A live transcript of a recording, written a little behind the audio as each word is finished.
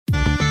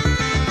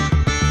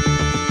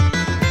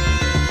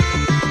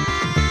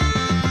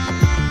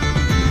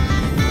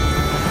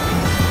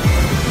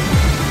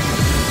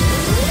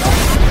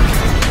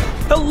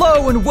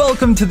Hello and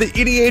welcome to the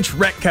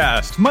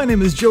EDHRECast. My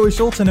name is Joey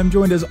Schultz and I'm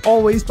joined as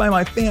always by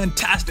my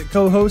fantastic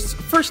co-hosts.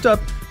 First up,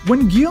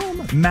 when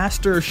Guillaume,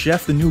 Master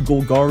Chef, the new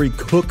Golgari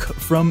cook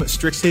from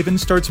Strixhaven,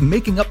 starts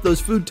making up those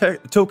food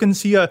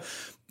tokens, he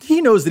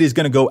knows that he's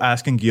going to go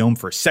asking Guillaume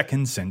for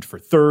seconds and for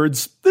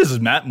thirds. This is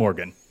Matt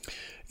Morgan.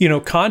 You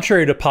know,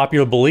 contrary to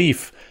popular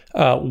belief,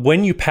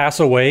 when you pass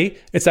away,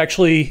 it's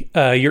actually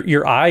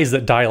your eyes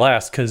that die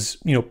last because,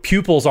 you know,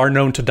 pupils are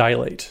known to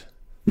dilate.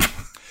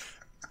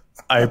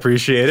 I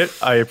appreciate it.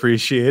 I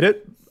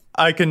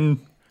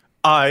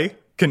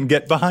can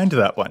get behind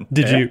that one.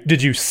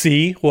 Did you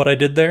see what I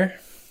did there?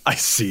 I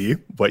see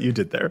what you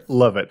did there.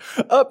 Love it.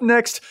 Up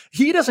next,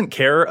 he doesn't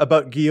care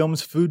about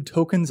Guillaume's food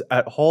tokens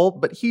at all,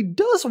 but he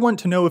does want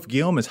to know if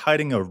Guillaume is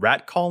hiding a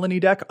rat colony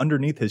deck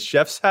underneath his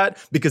chef's hat,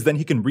 because then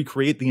he can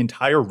recreate the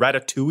entire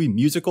Ratatouille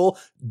musical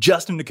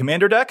just in the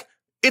commander deck.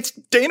 It's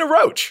Dana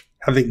Roach.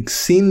 Having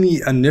seen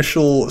the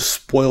initial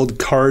spoiled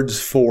cards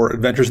for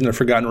Adventures in the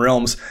Forgotten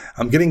Realms,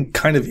 I'm getting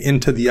kind of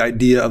into the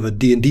idea of a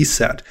D&D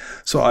set.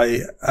 So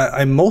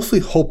I'm mostly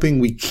hoping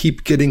we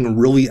keep getting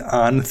really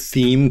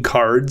on-theme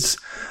cards.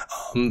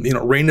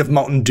 Reign of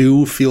Mountain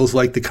Dew feels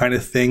like the kind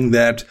of thing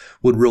that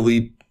would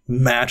really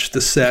match the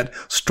set.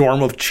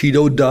 Storm of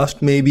Cheeto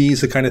Dust maybe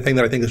is the kind of thing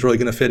that I think is really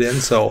going to fit in.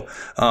 So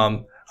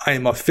I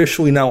am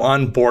officially now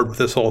on board with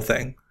this whole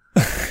thing.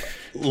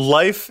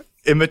 Life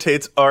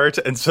imitates art,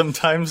 and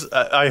sometimes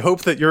I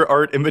hope that your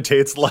art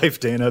imitates life,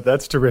 Dana.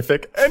 That's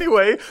terrific.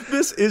 Anyway,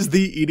 this is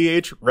the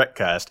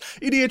EDHRECast.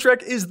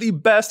 EDHREC is the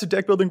best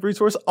deck building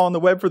resource on the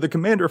web for the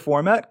Commander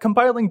format,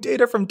 compiling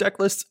data from deck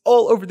lists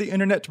all over the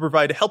internet to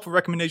provide helpful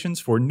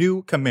recommendations for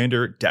new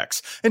Commander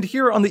decks. And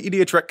here on the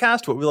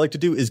EDHRECast, what we like to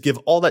do is give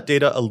all that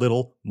data a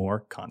little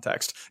more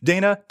context.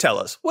 Dana, tell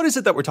us, what is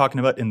it that we're talking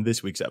about in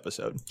this week's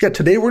episode? Yeah,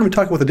 today we're going to be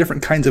talking about the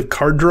different kinds of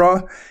card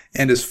draw,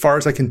 and as far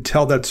as I can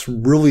tell, that's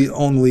really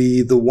only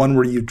the one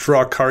where you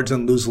draw cards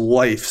and lose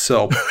life.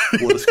 So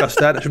we'll discuss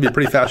that. It should be a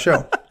pretty fast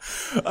show.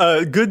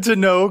 Good to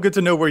know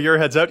where your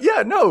head's at.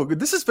 Yeah, no,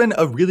 this has been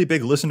a really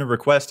big listener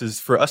request, is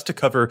for us to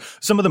cover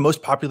some of the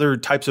most popular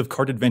types of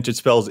card advantage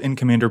spells in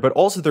Commander, but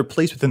also their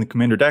place within the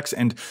Commander decks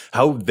and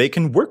how they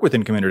can work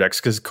within Commander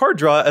decks. Because card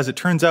draw, as it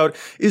turns out,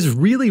 is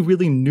really,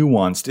 really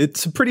nuanced.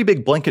 It's a pretty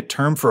big blanket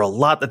term for a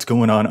lot that's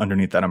going on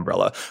underneath that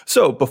umbrella.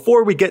 So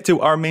before we get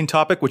to our main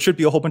topic, which should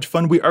be a whole bunch of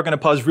fun, we are going to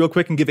pause real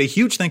quick and give a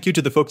huge thank you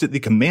to the folks at the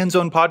Command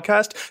Zone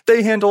podcast.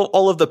 They handle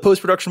all of the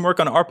post-production work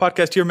on our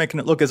podcast here, making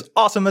it look as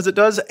awesome as it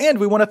does. And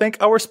we want to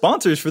thank our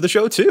sponsors for the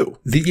show, too.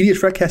 The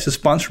EDHRECast is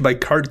sponsored by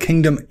Card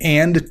Kingdom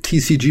and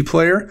TCG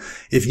Player.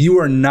 If you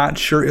are not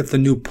sure if the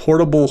new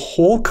portable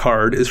whole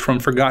card is from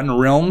Forgotten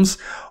Realms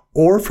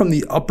or from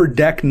the Upper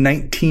Deck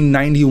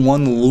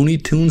 1991 Looney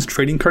Tunes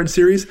trading card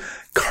series,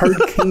 Card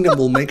Kingdom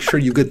will make sure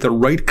you get the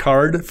right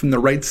card from the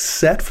right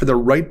set for the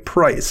right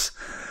price.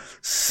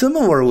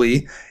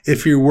 Similarly,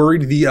 if you're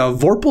worried the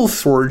Vorpal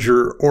Sword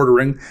you're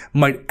ordering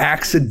might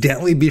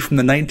accidentally be from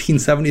the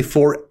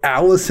 1974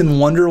 Alice in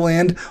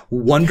Wonderland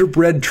Wonder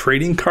Bread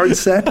trading card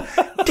set,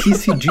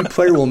 TCG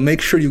Player will make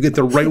sure you get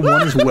the right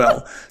one as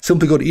well.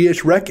 Simply go to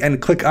EDHREC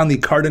and click on the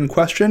card in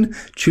question,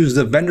 choose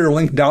the vendor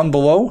link down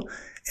below,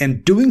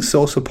 and doing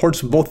so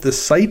supports both the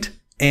site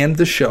and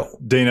the show.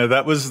 Dana,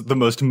 that was the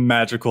most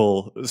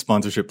magical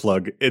sponsorship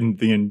plug in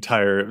the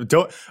entire...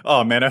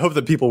 Oh man, I hope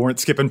that people weren't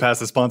skipping past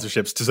the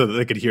sponsorships so that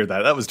they could hear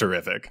that. That was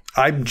terrific.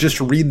 I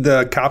just read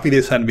the copy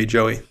they sent me,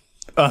 Joey.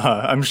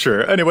 I'm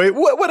sure. Anyway,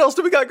 what else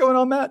do we got going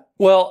on, Matt?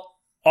 Well,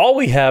 all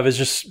we have is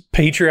just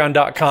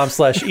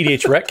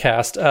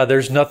patreon.com/EDHRECast.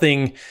 There's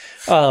nothing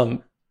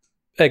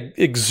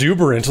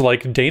exuberant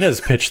like Dana's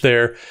pitch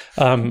there.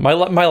 My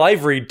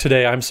live read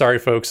today, I'm sorry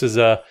folks, is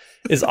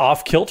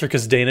off kilter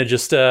because Dana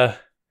just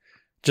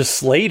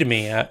slayed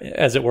me,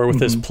 as it were, with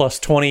his plus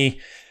 20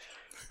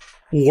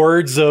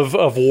 words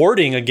of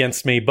warding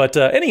against me. But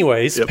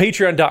anyways, yep.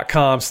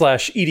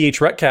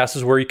 Patreon.com/EDHRECast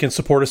is where you can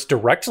support us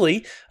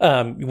directly.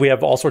 We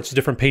have all sorts of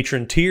different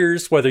patron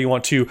tiers, whether you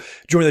want to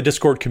join the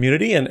Discord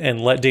community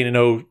and let Dana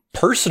know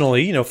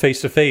personally,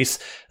 face to face,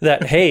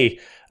 that, hey,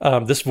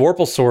 this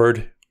Vorpal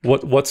Sword,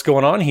 what's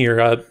going on here?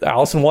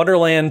 Alice in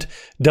Wonderland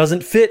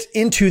doesn't fit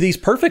into these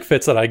perfect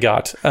fits that I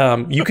got.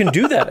 You can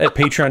do that at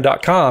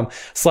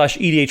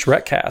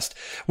patreon.com/EDHRECast.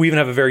 We even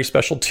have a very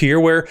special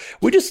tier where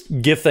we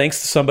just give thanks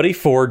to somebody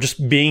for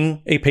just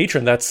being a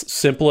patron. That's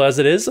simple as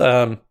it is.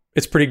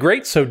 It's pretty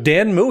great. So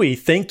Dan Mui,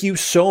 thank you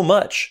so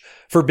much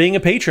for being a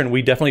patron.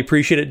 We definitely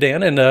appreciate it,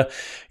 Dan. And,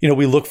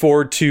 we look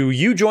forward to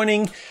you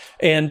joining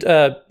and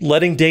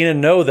letting Dana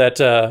know that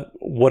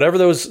whatever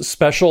those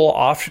special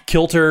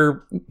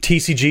off-kilter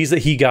TCGs that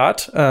he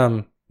got,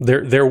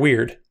 they're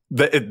weird.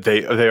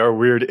 They are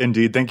weird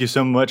indeed. Thank you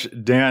so much,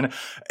 Dan.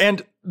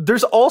 And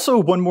there's also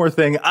one more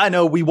thing. I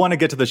know we want to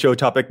get to the show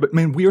topic, but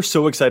man, we are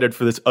so excited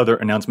for this other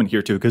announcement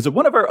here too, because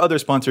one of our other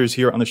sponsors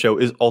here on the show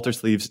is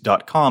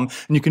altersleeves.com.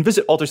 And you can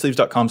visit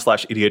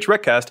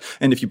altersleeves.com/EDHRECast.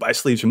 And if you buy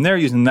sleeves from there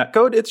using that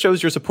code, it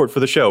shows your support for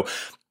the show.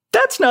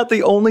 That's not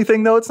the only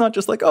thing, though. It's not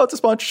just like, oh, it's a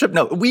sponsorship.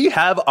 No, we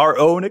have our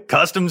own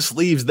custom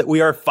sleeves that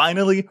we are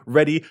finally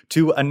ready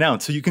to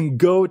announce. So you can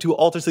go to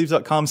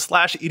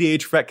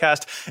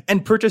altersleeves.com/EDHRECast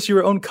and purchase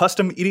your own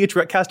custom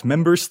EDHRECast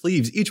member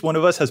sleeves. Each one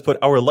of us has put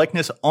our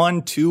likeness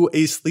onto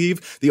a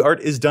sleeve. The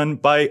art is done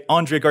by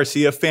Andre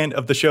Garcia, fan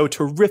of the show,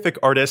 terrific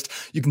artist.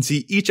 You can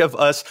see each of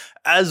us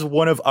as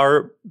one of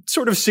our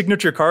sort of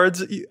signature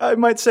cards, I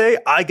might say.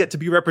 I get to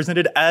be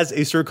represented as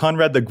a Sir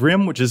Conrad the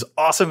Grim, which is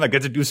awesome. I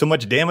get to do so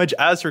much damage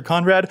as Sir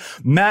Conrad.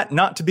 Matt,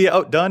 not to be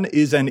outdone,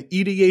 is an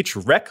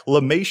EDH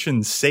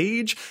Reclamation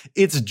Sage.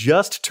 It's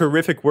just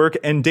terrific work.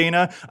 And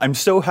Dana, I'm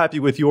so happy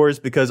with yours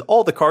because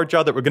all the card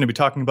draw that we're going to be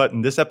talking about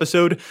in this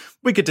episode,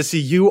 we get to see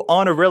you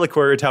on a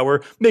Reliquary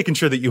Tower, making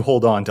sure that you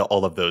hold on to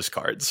all of those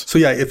cards. So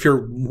yeah, if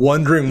you're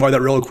wondering why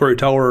that Reliquary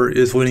Tower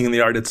is leaning in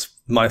the art, it's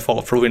my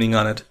fault for leaning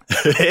on it.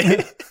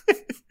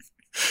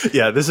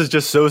 Yeah, this is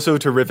just so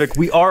terrific.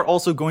 We are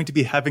also going to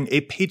be having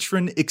a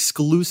patron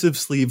exclusive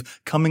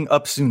sleeve coming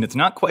up soon. It's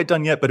not quite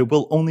done yet, but it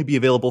will only be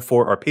available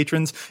for our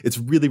patrons. It's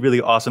really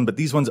awesome, but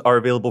these ones are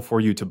available for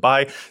you to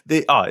buy.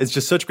 It's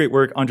just such great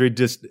work. Andre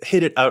just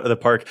hit it out of the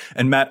park.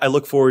 And Matt, I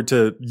look forward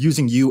to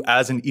using you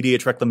as an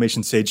EDH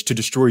Reclamation Sage to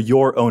destroy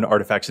your own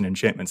artifacts and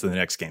enchantments in the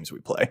next games we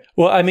play.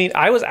 Well, I mean,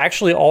 I was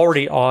actually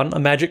already on a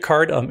Magic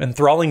card.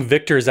 Enthralling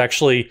Victor is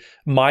actually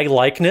my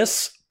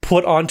likeness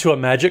put onto a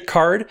Magic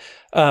card.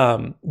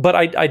 But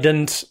I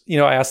didn't,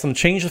 I asked them to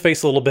change the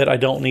face a little bit. I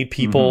don't need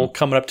people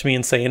coming up to me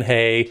and saying,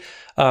 hey,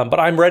 but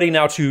I'm ready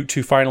now to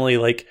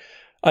finally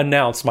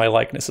announce my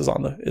likeness is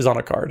on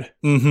a card.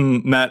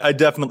 Matt, I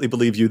definitely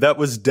believe you. That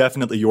was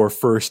definitely your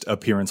first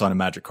appearance on a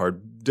Magic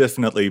card.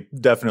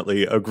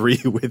 Definitely agree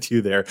with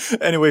you there.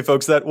 Anyway,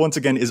 folks, that once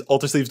again is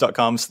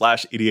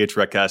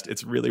altersleeves.com/EDHRECast.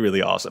 It's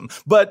really awesome.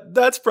 But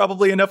that's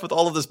probably enough with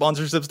all of the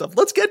sponsorship stuff.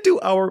 Let's get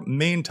to our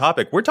main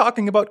topic. We're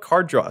talking about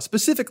card draw,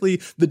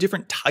 specifically the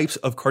different types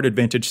of card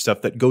advantage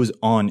stuff that goes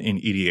on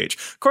in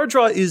EDH. Card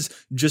draw is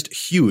just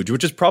huge,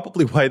 which is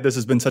probably why this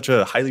has been such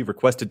a highly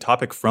requested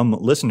topic from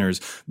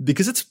listeners,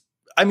 because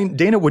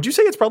Dana, would you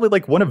say it's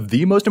probably one of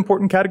the most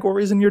important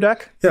categories in your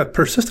deck? Yeah,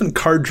 persistent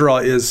card draw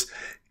is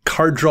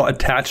card draw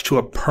attached to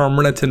a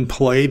permanent in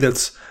play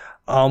that's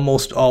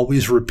almost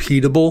always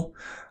repeatable.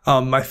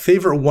 My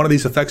favorite one of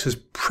these effects is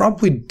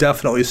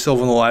definitely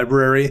Sylvan the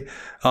Library.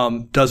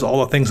 Does all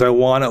the things I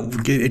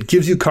want. It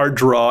gives you card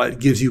draw. It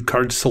gives you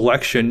card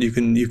selection. You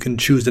can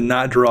choose to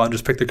not draw and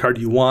just pick the card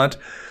you want.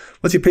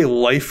 Lets you pay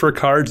life for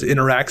cards. It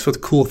interacts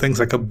with cool things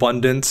like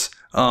abundance.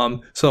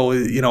 So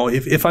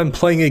if I'm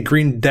playing a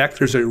green deck,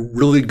 there's a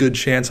really good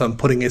chance I'm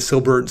putting a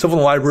Sylvan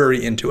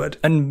Library into it.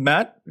 And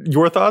Matt,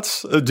 your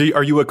thoughts?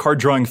 Are you a card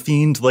drawing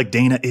fiend like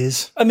Dana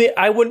is? I mean,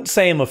 I wouldn't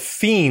say I'm a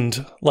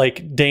fiend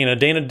like Dana.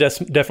 Dana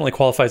definitely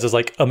qualifies as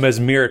a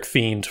mesmeric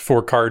fiend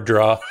for card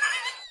draw.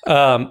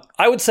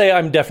 I would say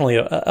I'm definitely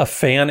a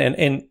fan,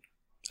 and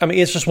I mean,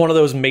 it's just one of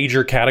those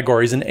major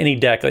categories in any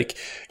deck.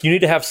 You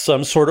need to have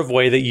some sort of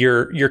way that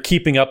you're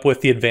keeping up with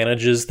the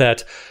advantages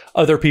that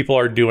other people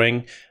are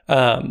doing.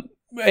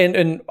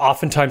 And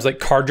oftentimes,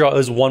 card draw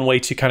is one way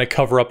to kind of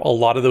cover up a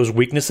lot of those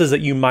weaknesses that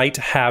you might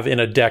have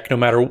in a deck, no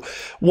matter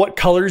what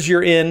colors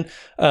you're in.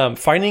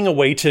 Finding a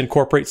way to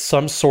incorporate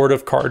some sort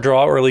of card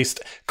draw, or at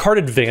least card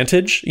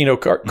advantage.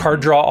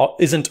 Card draw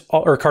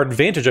or card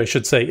advantage, I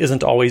should say,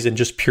 isn't always in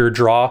just pure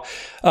draw.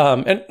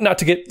 And not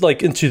to get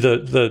into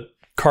the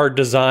card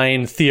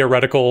design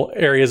theoretical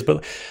areas,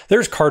 but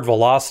there's card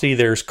velocity,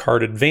 there's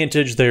card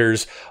advantage,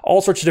 there's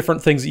all sorts of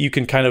different things that you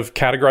can kind of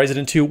categorize it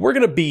into. We're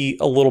going to be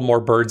a little more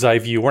bird's eye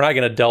view. We're not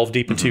going to delve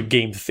deep into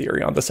game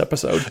theory on this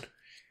episode.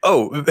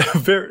 Oh,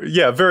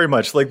 very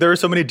much. There are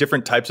so many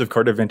different types of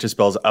card advantage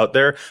spells out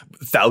there,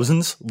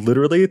 thousands,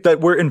 literally, that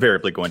we're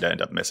invariably going to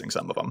end up missing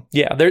some of them.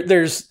 Yeah,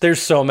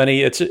 there's so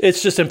many.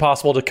 It's just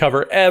impossible to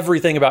cover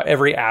everything about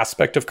every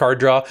aspect of card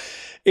draw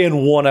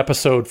in one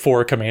episode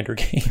for a Commander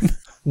game.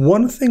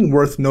 One thing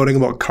worth noting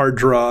about card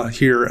draw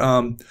here,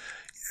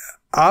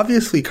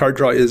 obviously card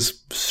draw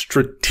is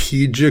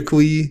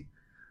strategically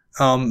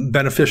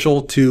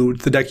beneficial to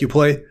the deck you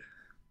play.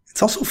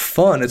 It's also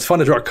fun. It's fun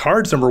to draw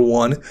cards, number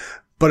one,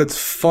 but it's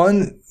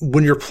fun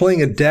when you're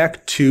playing a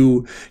deck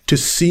to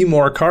see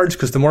more cards,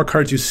 because the more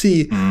cards you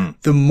see,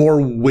 the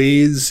more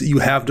ways you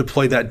have to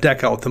play that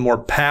deck out, the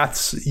more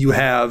paths you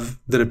have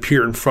that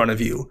appear in front of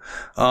you.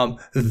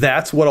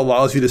 That's what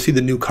allows you to see the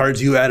new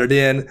cards you added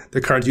in, the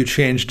cards you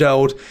changed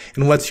out,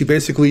 and lets you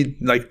basically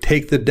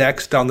take the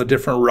decks down the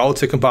different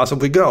routes it can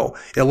possibly go.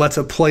 It lets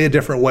it play a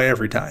different way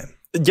every time.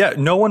 Yeah,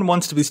 no one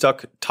wants to be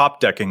stuck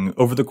top decking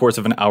over the course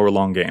of an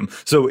hour-long game.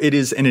 So it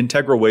is an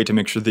integral way to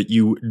make sure that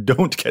you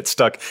don't get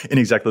stuck in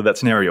exactly that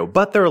scenario.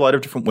 But there are a lot of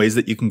different ways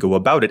that you can go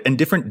about it. And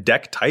different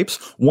deck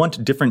types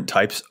want different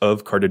types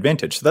of card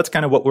advantage. So that's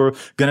kind of what we're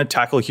going to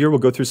tackle here. We'll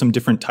go through some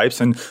different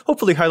types and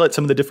hopefully highlight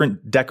some of the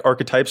different deck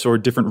archetypes or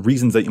different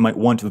reasons that you might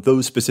want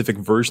those specific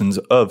versions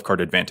of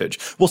card advantage.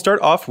 We'll start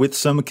off with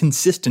some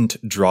consistent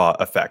draw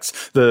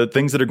effects. The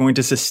things that are going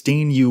to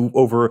sustain you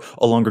over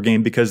a longer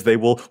game because they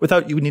will,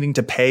 without you needing to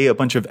to pay a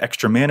bunch of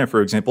extra mana,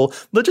 for example,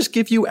 they'll just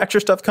give you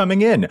extra stuff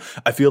coming in.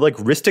 I feel like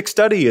Rhystic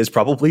Study is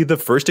probably the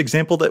first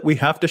example that we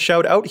have to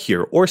shout out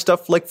here, or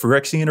stuff like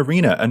Phyrexian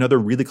Arena, another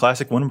really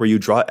classic one where you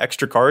draw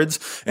extra cards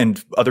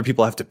and other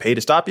people have to pay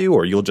to stop you,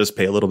 or you'll just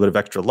pay a little bit of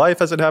extra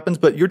life as it happens,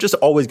 but you're just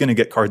always going to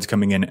get cards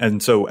coming in.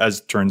 And so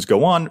as turns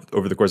go on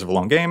over the course of a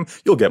long game,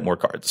 you'll get more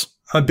cards.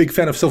 I'm a big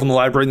fan of Sylvan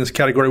Library in this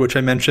category, which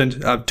I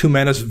mentioned. 2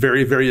 mana is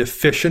very, very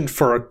efficient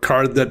for a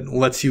card that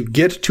lets you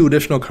get 2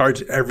 additional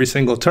cards every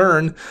single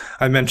turn.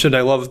 I mentioned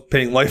I love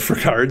paying life for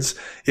cards.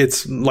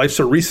 Life's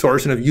a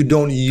resource, and if you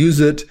don't use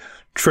it,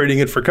 trading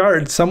it for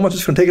cards, someone's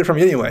just going to take it from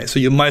you anyway. So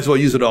you might as well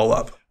use it all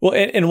up. Well,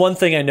 and one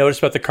thing I noticed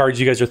about the cards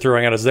you guys are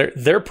throwing out is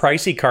they're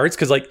pricey cards,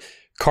 because like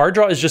card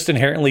draw is just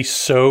inherently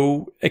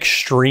so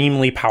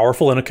extremely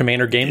powerful in a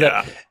commander game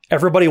that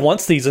everybody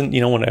wants these. And,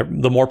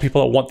 when the more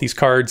people that want these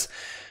cards,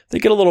 they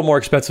get a little more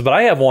expensive. But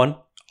I have one.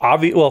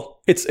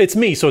 It's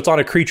me, so it's on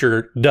a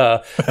creature,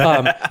 duh.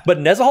 But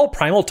Nezahal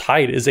Primal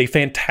Tide is a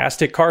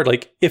fantastic card.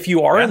 Like, if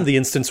you are in the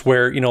instance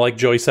where, like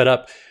Joey set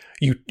up,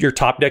 you're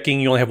top decking,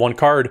 you only have one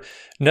card,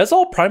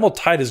 Nezahal Primal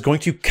Tide is going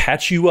to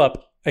catch you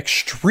up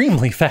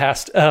extremely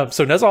fast.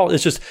 So Nezahal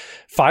is just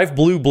 5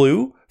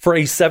 blue for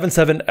a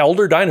 7/7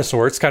 Elder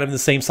Dinosaur. It's kind of the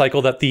same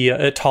cycle that the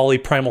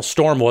Atali Primal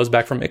Storm was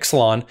back from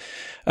Ixalan.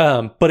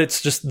 But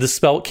it's just, the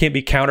spell can't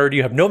be countered.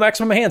 You have no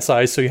maximum hand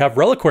size, so you have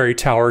Reliquary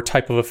Tower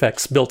type of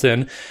effects built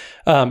in.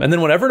 And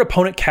then whenever an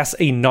opponent casts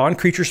a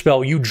non-creature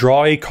spell, you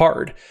draw a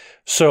card.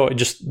 So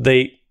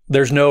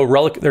there's no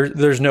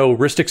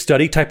Rhystic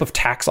Study type of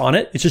tax on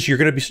it. It's just you're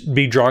going to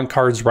be drawing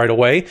cards right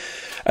away.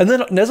 And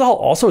then Nezahal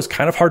also is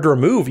kind of hard to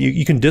remove.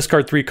 You can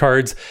discard 3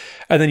 cards,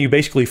 and then you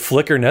basically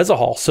flicker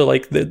Nezahal. So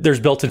like there's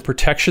built-in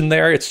protection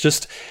there. It's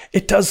just,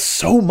 it does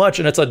so much,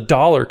 and it's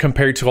 $1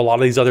 compared to a lot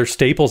of these other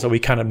staples that we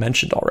kind of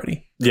mentioned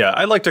already. Yeah,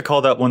 I like to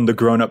call that one the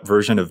grown-up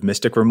version of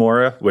Mystic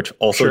Remora, which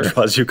also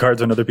draws you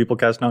cards when other people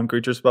cast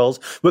non-creature spells.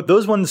 But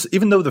those ones,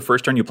 even though the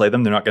first turn you play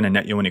them, they're not going to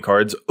net you any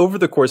cards. Over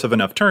the course of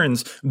enough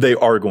turns, they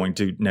are going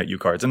to net you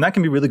cards. And that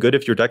can be really good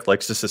if your deck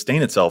likes to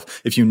sustain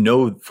itself. If you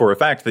know for a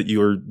fact that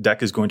your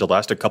deck is going to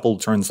last a couple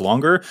turns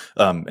longer,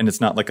 and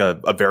it's not like a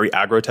very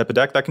aggro type of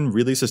deck, that can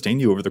really sustain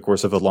you over the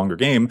course of a longer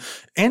game.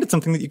 And it's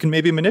something that you can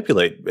maybe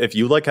manipulate. If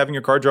you like having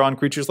your card draw on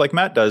creatures like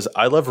Matt does,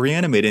 I love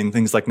reanimating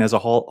things like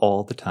Nezahal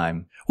all the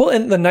time. Well,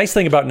 and the nice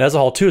thing about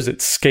Nezahal too is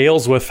it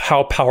scales with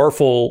how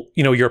powerful,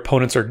 your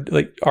opponents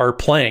are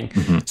playing.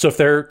 Mm-hmm. So if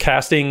they're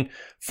casting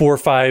 4 or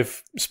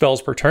 5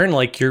 spells per turn,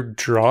 like you're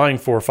drawing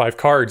 4 or 5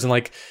 cards, and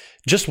like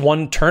just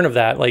one turn of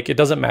that, like it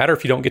doesn't matter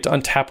if you don't get to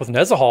untap with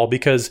Nezahal,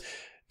 because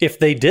if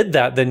they did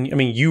that, then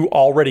you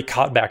already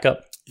caught back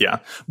up. Yeah.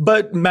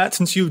 But Matt,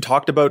 since you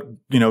talked about,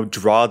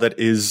 draw that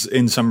is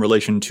in some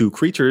relation to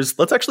creatures,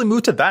 let's actually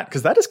move to that,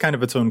 because that is kind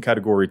of its own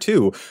category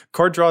too.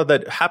 Card draw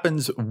that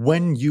happens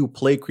when you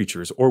play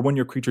creatures or when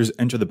your creatures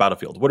enter the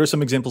battlefield. What are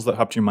some examples that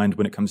hop to your mind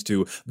when it comes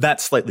to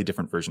that slightly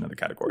different version of the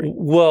category?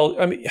 Well,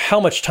 how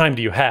much time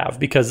do you have?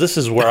 Because this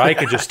is where I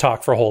could just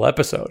talk for a whole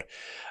episode.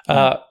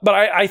 But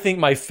I think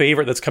my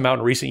favorite that's come out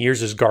in recent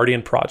years is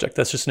Guardian Project.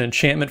 That's just an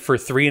enchantment for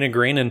 3 and a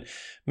green. And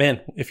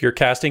man, if you're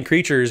casting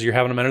creatures, you're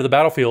having them enter the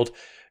battlefield,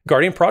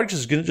 Guardian Project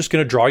is just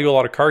going to draw you a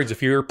lot of cards.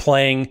 If you're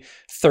playing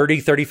 30,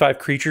 35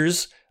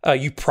 creatures,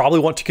 you probably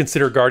want to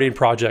consider Guardian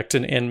Project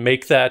and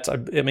make that,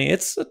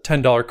 it's a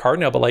 $10 card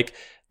now, but like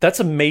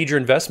that's a major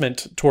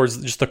investment towards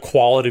just the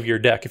quality of your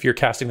deck if you're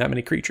casting that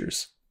many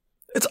creatures.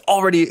 It's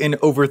already in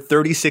over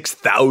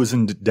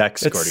 36,000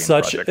 decks, Guardian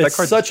Project.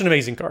 It's such an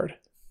amazing card.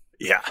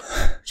 Yeah.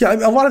 Yeah,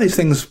 a lot of these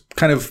things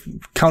kind of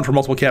count for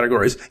multiple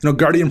categories.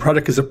 Guardian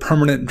Project is a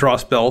permanent draw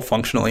spell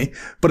functionally,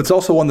 but it's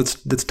also one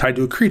that's tied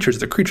to a creature.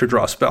 It's a creature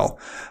draw spell.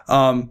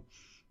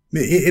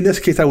 In this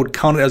case, I would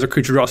count it as a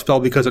creature draw spell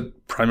because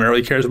it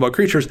primarily cares about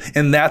creatures,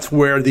 and that's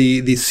where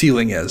the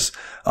ceiling is.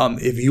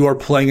 If you are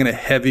playing in a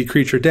heavy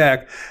creature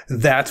deck,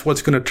 that's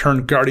what's going to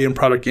turn Guardian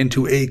Project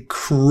into a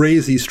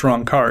crazy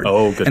strong card.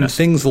 Oh, goodness. And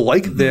things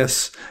like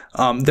this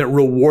that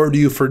reward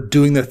you for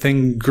doing the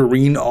thing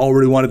green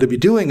already wanted to be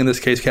doing, in this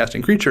case,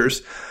 casting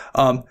creatures,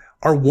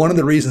 are one of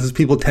the reasons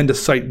people tend to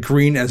cite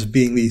green as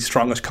being the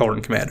strongest color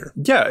in Commander.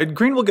 Yeah,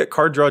 green will get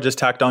card draw just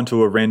tacked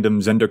onto a random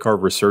Zendikar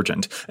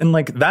Resurgent. And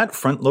like that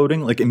front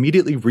loading, like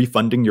immediately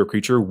refunding your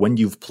creature when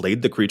you've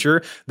played the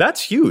creature,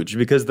 that's huge,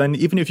 because then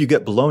even if you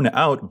get blown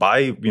out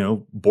by,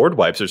 board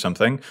wipes or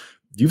something,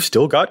 you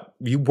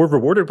were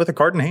rewarded with a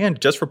card in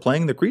hand just for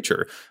playing the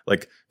creature.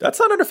 Like, that's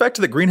not an effect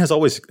that green has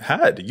always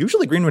had.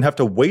 Usually green would have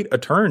to wait a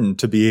turn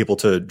to be able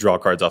to draw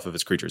cards off of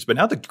its creatures. But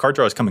now the card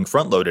draw is coming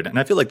front loaded. And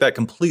I feel like that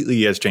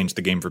completely has changed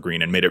the game for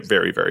green and made it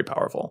very, very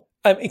powerful.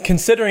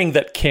 Considering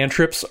that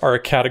cantrips are a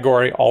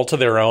category all to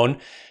their own,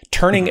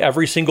 turning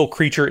every single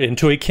creature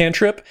into a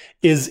cantrip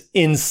is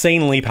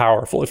insanely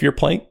powerful. If you're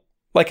playing,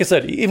 like I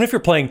said, even if you're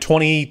playing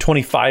 20,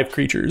 25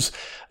 creatures,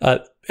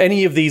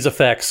 any of these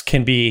effects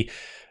can be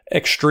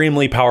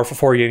extremely powerful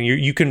for you. And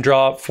you can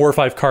draw 4 or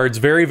 5 cards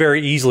very,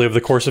 very easily over the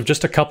course of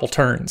just a couple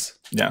turns.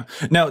 Yeah.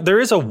 Now, there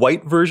is a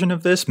white version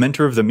of this,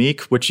 Mentor of the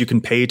Meek, which you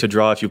can pay to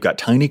draw if you've got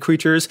tiny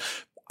creatures.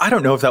 I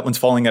don't know if that one's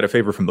falling out of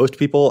favor for most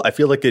people. I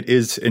feel like it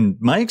is in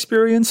my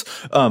experience.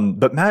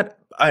 But Matt,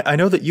 I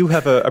know that you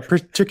have a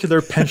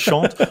particular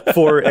penchant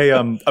for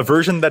a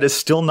version that is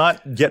still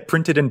not yet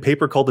printed in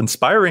paper called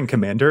Inspiring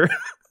Commander.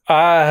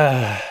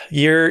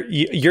 You're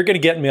going to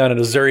get me on an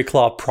Azuri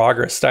Claw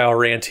Progress style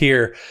rant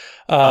here.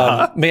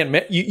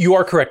 Man, you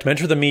are correct.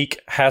 Mentor the Meek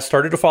has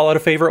started to fall out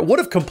of favor. It would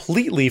have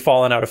completely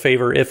fallen out of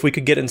favor if we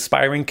could get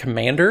Inspiring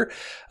Commander.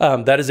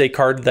 That is a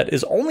card that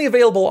is only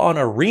available on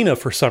Arena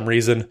for some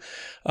reason.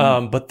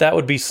 But that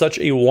would be such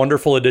a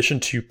wonderful addition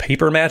to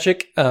Paper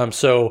Magic.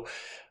 So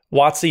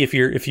Watsy, if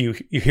you're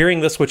hearing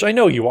this, which I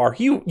know you are,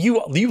 you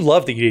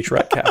love the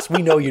EDHRECast.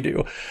 We know you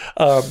do.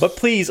 But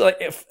please,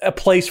 if a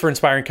place for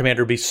Inspiring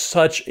Commander would be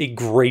such a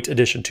great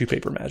addition to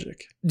Paper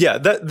Magic. Yeah,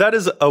 that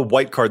is a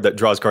white card that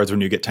draws cards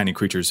when you get tiny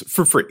creatures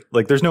for free.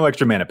 Like, there's no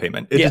extra mana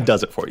payment. It just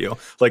does it for you.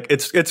 Like,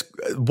 it's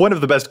one of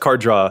the best card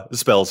draw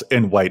spells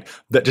in white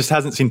that just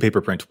hasn't seen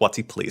paper print.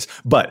 Watsy, please.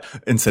 But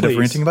instead of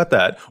ranting about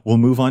that, we'll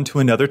move on to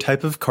another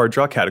type of card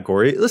draw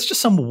category. Let's just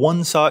some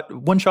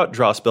one-shot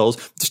draw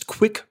spells, just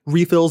quick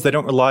refills. They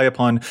don't rely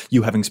upon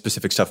you having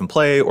specific stuff in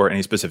play or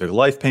any specific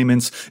life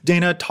payments.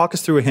 Dana, talk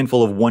us through a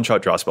handful of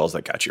one-shot draw spells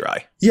that catch your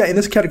eye. Yeah, in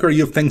this category,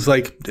 you have things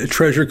like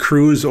Treasure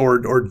Cruise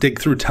or Dig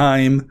Through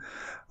Time,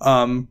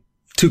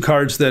 two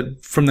cards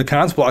that from the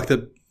cons block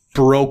that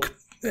broke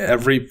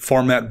every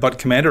format but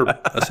Commander,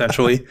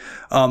 essentially,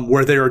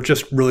 where they are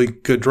just really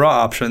good draw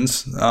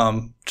options.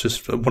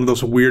 Just one of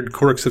those weird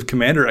quirks of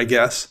Commander, I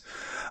guess.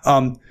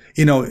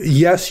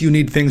 Yes, you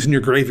need things in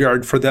your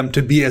graveyard for them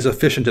to be as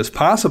efficient as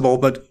possible,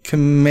 but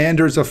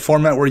Commander is a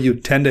format where you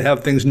tend to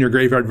have things in your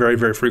graveyard very,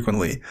 very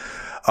frequently.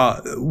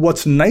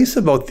 What's nice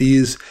about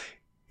these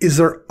is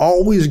they're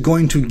always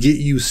going to get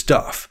you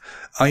stuff.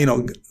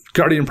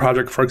 Guardian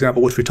Project, for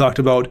example, which we talked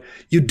about,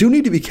 you do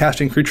need to be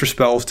casting creature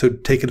spells to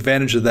take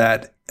advantage of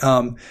that.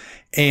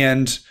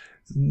 And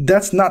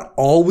that's not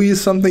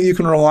always something you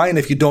can rely on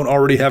if you don't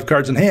already have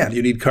cards in hand.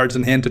 You need cards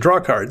in hand to draw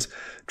cards.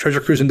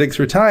 Treasure Cruise and Dig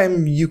Through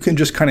Time, you can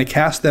just kind of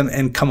cast them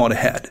and come out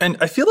ahead. And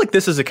I feel like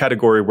this is a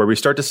category where we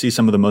start to see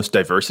some of the most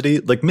diversity.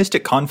 Like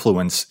Mystic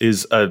Confluence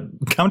is a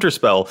counter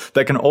spell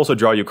that can also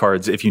draw you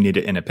cards if you need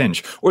it in a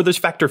pinch. Or there's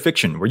Fact or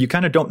Fiction, where you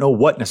kind of don't know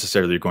what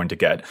necessarily you're going to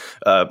get.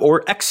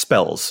 Or X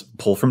spells,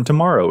 Pull from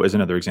Tomorrow is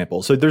another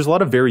example. So there's a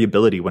lot of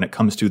variability when it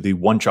comes to the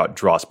one-shot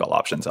draw spell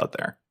options out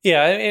there.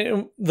 Yeah,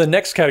 and the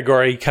next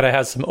category kind of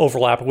has some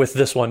overlap with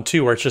this one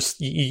too, where it's just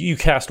you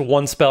cast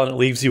one spell and it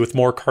leaves you with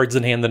more cards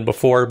in hand than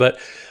before. But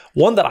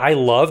one that I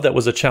love that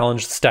was a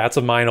challenged stats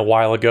of mine a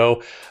while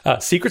ago,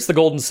 Secret's the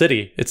Golden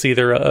City. It's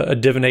either a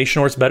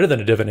divination or it's better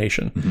than a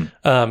divination.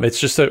 Mm-hmm. It's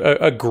just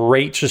a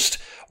great just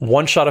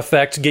one-shot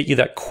effect to get you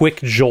that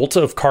quick jolt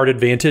of card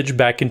advantage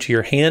back into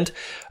your hand,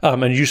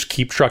 and you just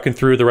keep trucking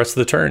through the rest of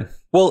the turn.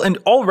 Well, and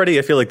already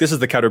I feel like this is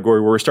the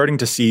category where we're starting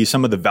to see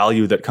some of the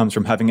value that comes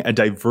from having a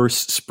diverse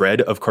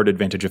spread of card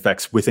advantage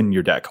effects within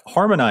your deck.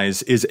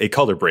 Harmonize is a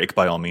color break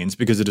by all means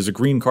because it is a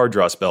green card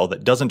draw spell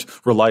that doesn't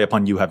rely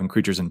upon you having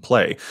creatures in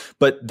play.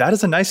 But that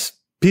is a nice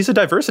piece of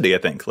diversity, I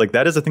think. Like,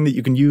 that is a thing that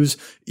you can use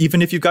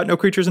even if you've got no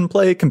creatures in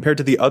play compared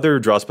to the other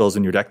draw spells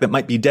in your deck that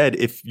might be dead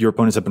if your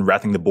opponents have been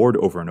wrathing the board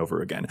over and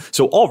over again.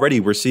 So already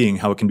we're seeing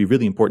how it can be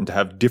really important to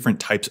have different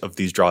types of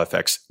these draw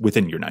effects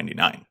within your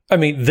 99. I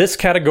mean, this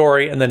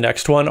category and the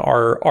next one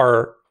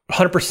are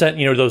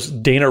 100%, those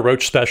Dana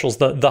Roach specials,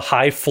 the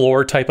high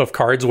floor type of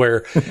cards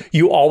where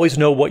you always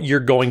know what you're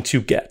going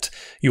to get.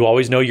 You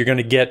always know you're going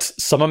to get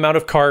some amount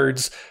of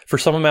cards for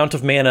some amount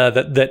of mana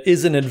that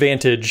is an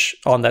advantage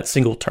on that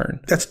single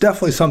turn. That's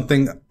definitely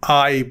something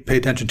I pay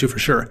attention to for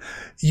sure.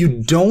 You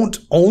don't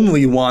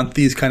only want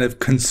these kind of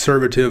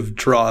conservative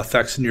draw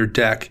effects in your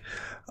deck.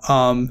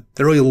 That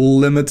really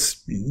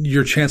limits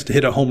your chance to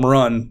hit a home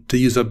run, to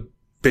use a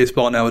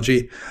baseball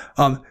analogy.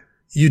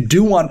 You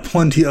do want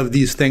plenty of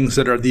these things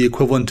that are the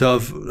equivalent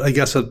of, I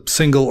guess, a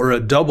single or a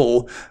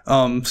double,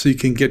 so you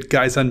can get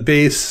guys on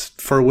base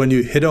for when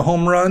you hit a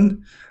home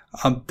run.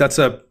 That's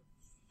a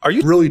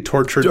really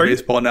tortured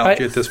baseball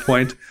analogy at this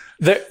point.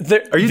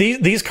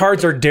 These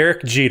cards are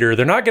Derek Jeter.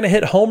 They're not going to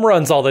hit home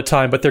runs all the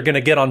time, but they're going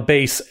to get on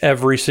base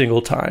every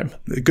single time.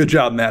 Good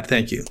job, Matt.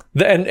 Thank you.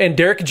 And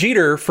Derek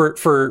Jeter, for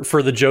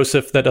the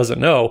Joseph that doesn't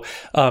know,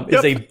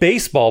 is a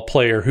baseball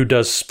player who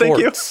does sports.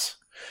 Thank you.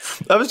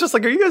 I was just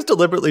like, are you guys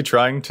deliberately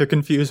trying to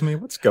confuse me?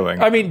 What's going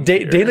on? I mean,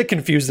 Dana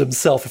confused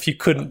himself, if you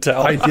couldn't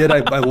tell. I did.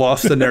 I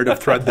lost the narrative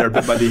thread there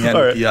by the end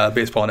of the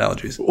baseball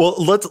analogies. Well,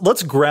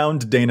 let's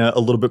ground Dana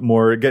a little bit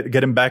more,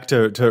 get him back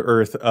to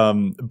earth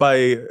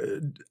by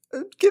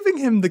giving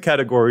him the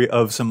category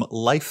of some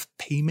life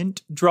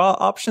payment draw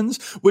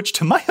options, which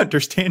to my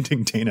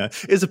understanding, Dana,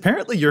 is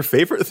apparently your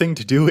favorite thing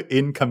to do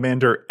in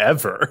Commander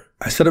ever.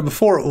 I said it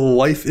before,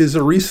 life is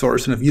a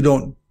resource, and if you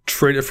don't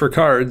trade it for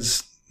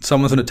cards,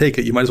 someone's going to take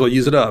it. You might as well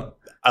use it up.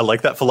 I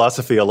like that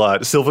philosophy a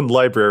lot. Sylvan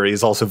Library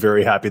is also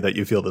very happy that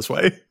you feel this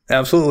way.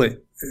 Absolutely.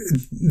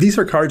 These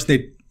are cards,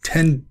 they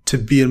tend to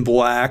be in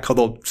black,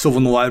 although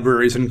Sylvan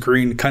Library is in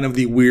green, kind of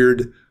the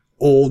weird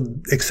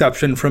old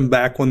exception from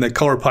back when the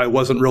color pie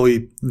wasn't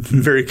really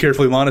very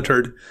carefully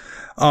monitored.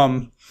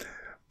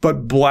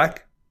 but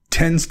black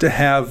tends to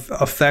have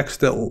effects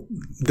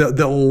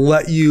that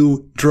let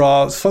you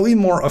draw slightly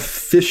more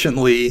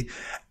efficiently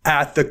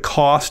at the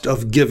cost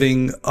of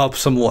giving up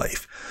some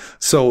life.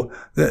 So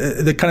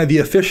the kind of the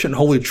efficient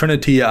holy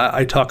trinity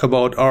I talk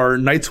about are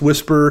Knight's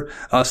Whisper,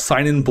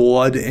 Sign in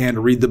Blood,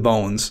 and Read the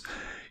Bones.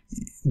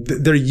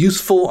 They're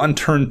useful on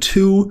turn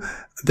 2.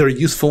 They're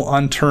useful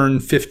on turn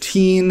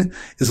 15.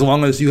 As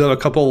long as you have a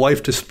couple of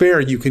life to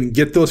spare, you can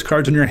get those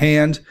cards in your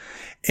hand.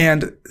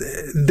 And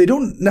they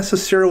don't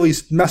necessarily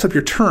mess up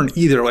your turn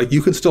either. Like,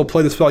 you can still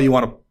play the spell you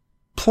want to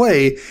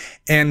play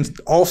and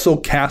also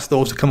cast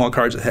those to come out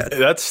cards ahead.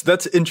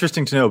 That's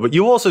interesting to know, but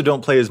you also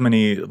don't play as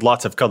many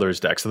lots of colors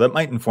decks, so that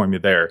might inform you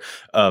there.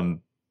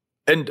 And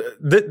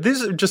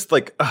these are just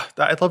like,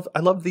 I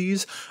love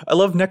these. I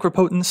love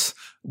Necropotence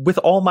with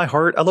all my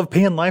heart. I love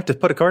paying life to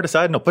put a card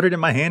aside and I'll put it in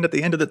my hand at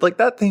the end of it. Like,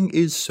 that thing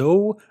is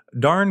so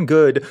darn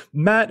good.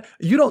 Matt,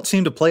 you don't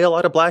seem to play a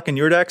lot of black in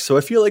your deck, so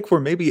I feel like we're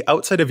maybe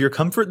outside of your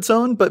comfort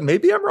zone, but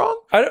maybe I'm wrong.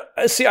 I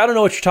don't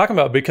know what you're talking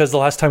about, because the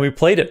last time we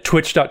played at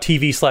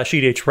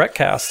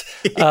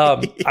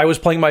twitch.tv/EDHRECast, I was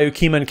playing my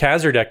Ukima and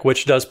Khazar deck,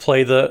 which does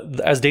play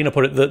as Dana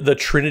put it, the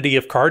trinity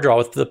of card draw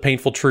with the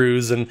Painful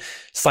Truths and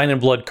Sign in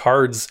Blood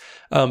cards.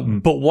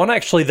 But one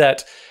actually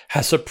that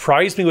has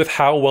surprised me with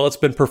how well it's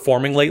been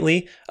performing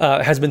lately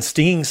has been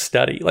Stinging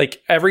Study.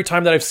 Like, every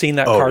time that I've seen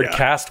that card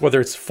cast, whether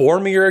it's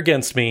for me or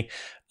against me,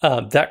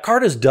 that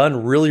card has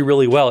done really,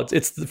 really well.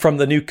 It's from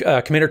the new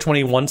Commander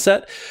 21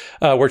 set,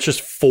 where it's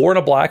just 4 and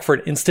a black for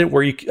an instant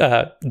where you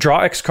draw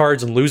X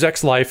cards and lose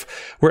X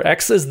life, where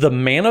X is the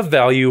mana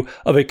value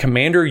of a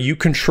commander you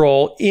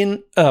control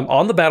in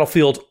on the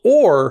battlefield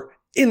or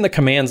in the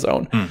command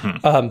zone.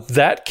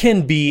 That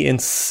can be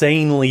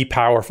insanely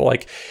powerful.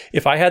 Like,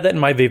 if I had that in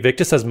my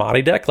Vivictus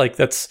Asmati deck, like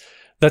that's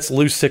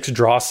lose 6,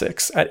 draw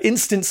 6. At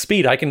instant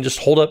speed, I can just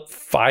hold up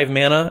 5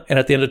 mana and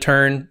at the end of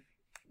turn,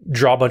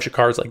 draw a bunch of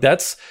cards. Like,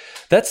 that's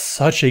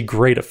such a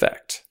great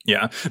effect.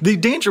 Yeah. The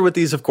danger with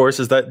these, of course,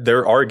 is that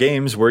there are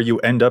games where you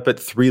end up at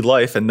 3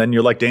 life and then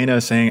you're like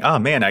Dana saying,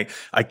 man,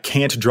 I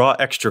can't draw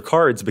extra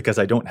cards because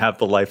I don't have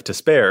the life to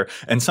spare.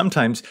 And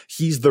sometimes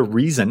he's the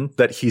reason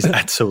that he's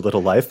at so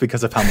little life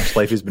because of how much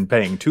life he's been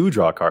paying to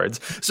draw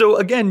cards. So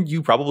again,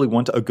 you probably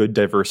want a good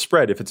diverse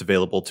spread if it's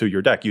available to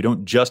your deck. You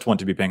don't just want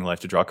to be paying life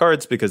to draw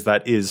cards, because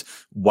that is,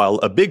 while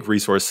a big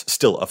resource,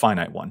 still a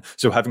finite one.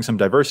 So having some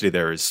diversity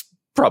there is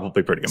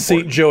probably pretty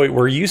important. See, Joey,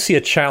 where you see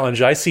a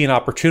challenge, I see an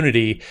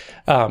opportunity.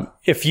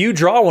 If you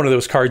draw one of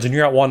those cards and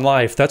you're at 1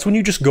 life, that's when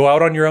you just go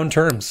out on your own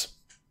terms.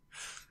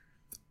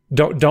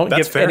 Don't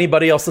give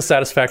anybody else the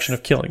satisfaction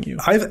of killing you.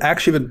 I've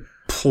actually been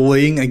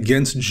playing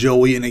against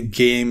Joey in a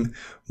game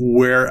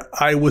where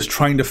I was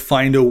trying to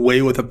find a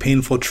way with a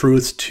Painful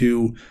Truth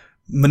to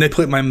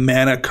manipulate my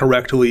mana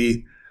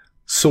correctly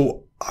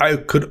so I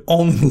could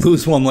only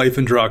lose 1 life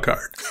and draw a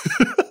card.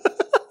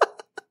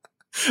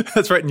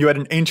 That's right. And you had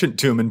an Ancient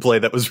Tomb in play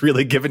that was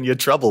really giving you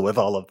trouble with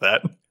all of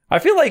that. I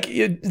feel like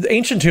the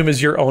Ancient Tomb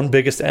is your own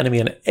biggest enemy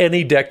in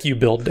any deck you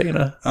build,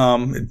 Dana.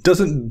 It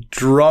doesn't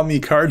draw me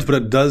cards, but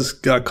it does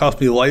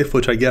cost me life,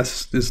 which I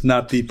guess is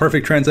not the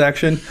perfect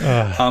transaction.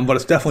 But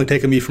it's definitely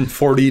taken me from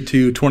 40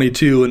 to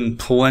 22 in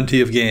plenty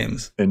of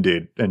games.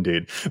 Indeed.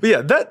 But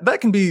yeah,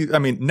 that can be,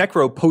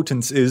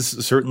 Necropotence is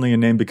certainly a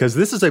name because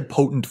this is a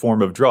potent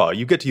form of draw.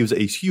 You get to use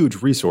a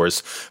huge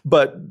resource,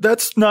 but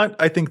that's not,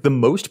 I think, the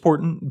most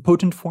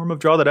potent form of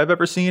draw that I've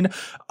ever seen.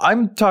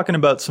 I'm talking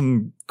about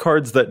some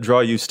cards that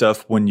draw you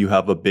stuff when you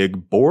have a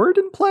big board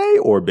in play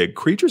or big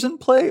creatures in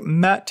play.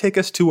 Matt, take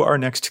us to our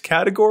next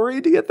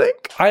category, do you think?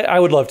 I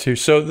would love to.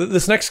 So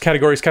this next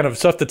category is kind of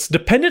stuff that's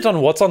dependent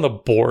on what's on the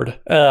board,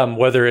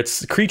 whether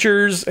it's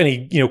creatures,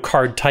 any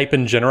card type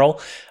in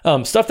general,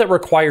 stuff that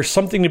requires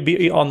something to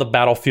be on the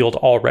battlefield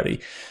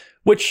already,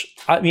 which,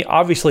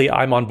 obviously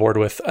I'm on board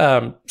with.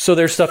 So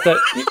there's stuff that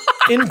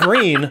in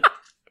green,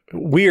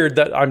 weird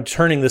that I'm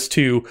turning this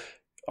to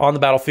on the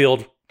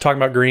battlefield, talking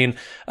about green,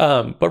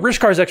 but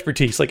Rishkar's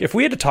Expertise. Like, if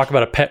we had to talk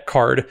about a pet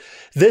card,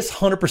 this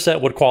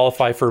 100% would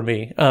qualify for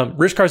me.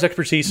 Rishkar's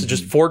Expertise is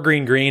just 4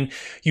 green.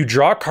 You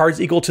draw cards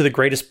equal to the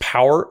greatest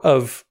power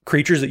of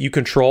creatures that you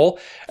control,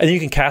 and then you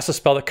can cast a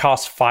spell that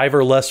costs 5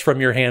 or less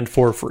from your hand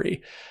for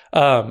free.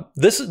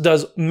 This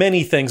does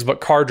many things,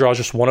 but card draw is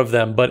just one of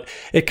them. But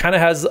it kind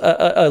of has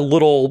a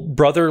little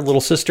brother,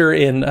 little sister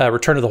in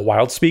Return of the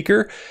Wild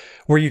Speaker,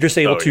 where you're just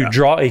able to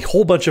draw a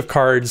whole bunch of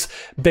cards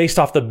based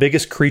off the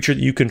biggest creature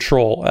that you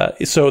control.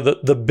 So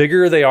the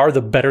bigger they are,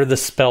 the better the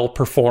spell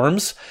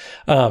performs.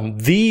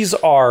 These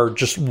are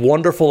just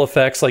wonderful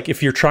effects. Like,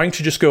 if you're trying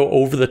to just go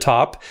over the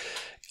top,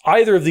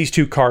 either of these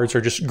 2 cards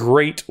are just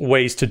great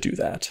ways to do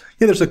that.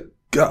 Yeah, there's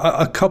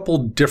a couple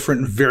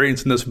different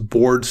variants in this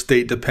board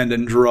state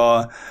dependent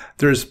draw.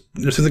 There's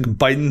things like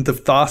Bident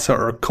of Thassa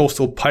or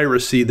Coastal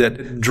Piracy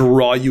that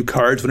draw you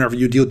cards whenever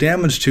you deal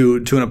damage to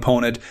an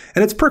opponent,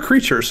 and it's per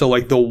creature. So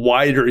like, the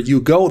wider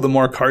you go, the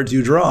more cards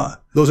you draw.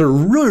 Those are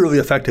really, really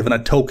effective in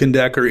a token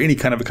deck or any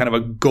kind of a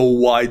go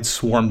wide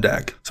swarm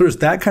deck. So there's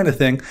that kind of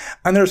thing.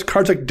 And there's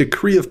cards like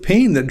Decree of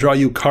Pain that draw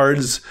you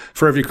cards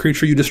for every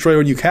creature you destroy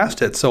when you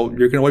cast it. So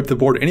you're going to wipe the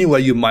board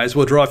anyway. You might as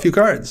well draw a few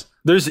cards.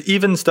 There's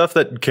even stuff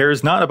that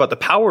cares not about the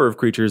power of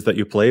creatures that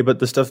you play, but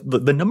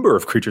the number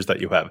of creatures that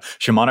you have.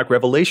 Shamanic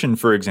Revelation,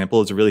 for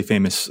example, is a really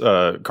famous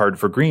card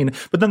for green.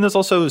 But then there's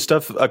also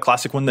stuff, a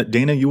classic one that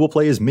Dana, you will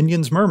play is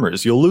Minions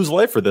Murmurs. You'll lose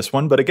life for this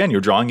one, but again,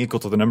 you're drawing equal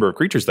to the number of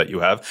creatures that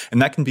you have.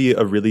 And that can be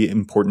a really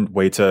important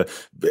way to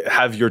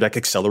have your deck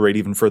accelerate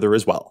even further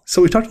as well.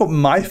 So we talked about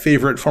my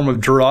favorite form of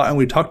draw, and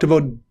we talked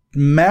about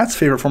Matt's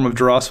favorite form of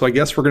draw, so I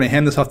guess we're going to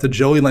hand this off to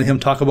Joey and let him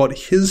talk about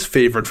his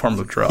favorite form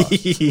of draw.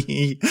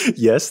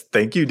 Yes,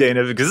 thank you,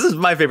 Dana, because this is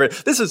my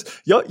favorite.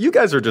 You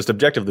guys are just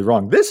objectively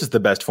wrong. This is the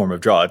best form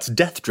of draw. It's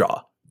death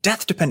draw.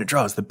 Death-dependent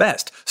draw is the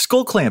best.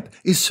 Skull Clamp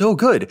is so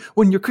good.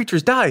 When your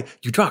creatures die,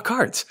 you draw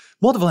cards.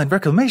 Multiple-Line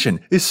Reclamation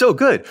is so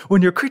good.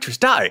 When your creatures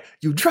die,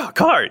 you draw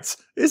cards.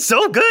 It's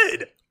so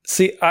good.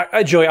 See,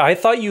 Joey, I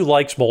thought you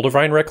liked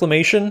Moldavine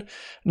Reclamation,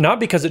 not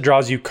because it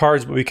draws you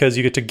cards, but because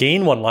you get to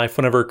gain 1 life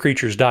whenever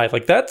creatures die.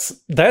 Like, that's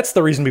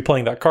the reason to be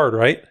playing that card,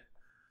 right?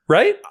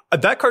 Right?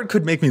 That card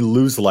could make me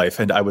lose life,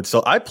 and I would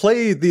still. I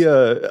play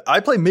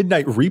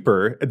Midnight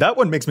Reaper. That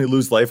one makes me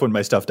lose life when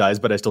my stuff dies,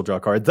 but I still draw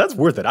cards. That's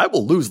worth it. I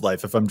will lose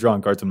life if I'm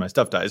drawing cards when my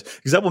stuff dies,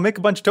 because I will make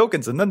a bunch of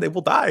tokens and then they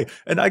will die,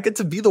 and I get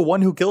to be the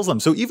one who kills them.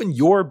 So even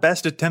your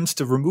best attempts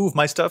to remove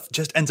my stuff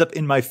just ends up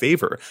in my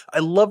favor. I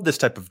love this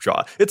type of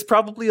draw. It's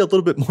probably a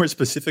little bit more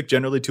specific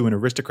generally to an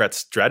aristocrat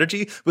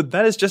strategy, but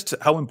that is just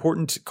how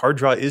important card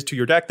draw is to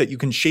your deck, that you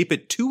can shape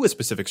it to a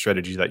specific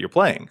strategy that you're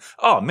playing.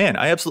 Oh man,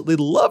 I absolutely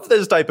love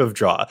this type of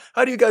draw.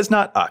 How do you guys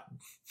not?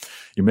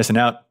 You're missing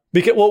out.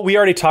 Because, well, we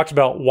already talked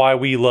about why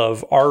we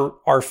love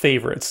our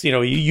favorites. You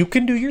know, you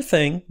can do your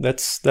thing.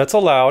 That's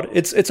allowed.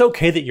 It's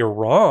okay that you're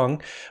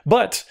wrong,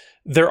 but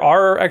there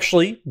are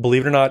actually,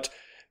 believe it or not,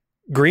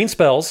 green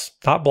spells,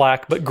 not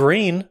black, but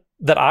green,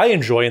 that I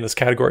enjoy in this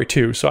category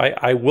too. So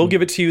I will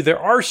give it to you. There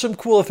are some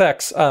cool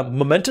effects.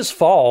 Momentous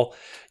Fall.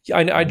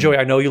 Joey,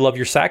 I know you love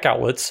your sack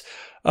outlets.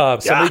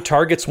 Somebody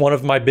targets one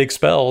of my big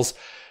spells.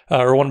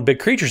 Or one of the big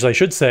creatures, I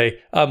should say.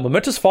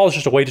 Momentous Fall is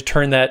just a way to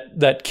turn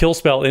that kill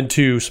spell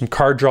into some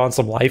card draw and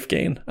some life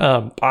gain.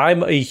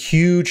 I'm a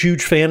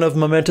huge fan of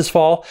Momentous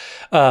Fall.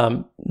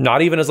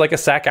 Not even as like a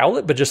sack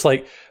outlet, but just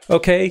like,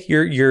 okay,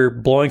 you're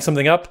blowing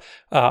something up.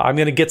 I'm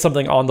going to get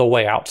something on the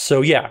way out.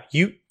 So yeah,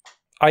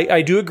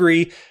 I do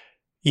agree.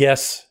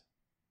 Yes,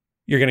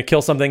 you're going to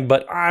kill something,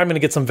 but I'm going to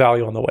get some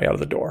value on the way out of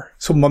the door.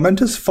 So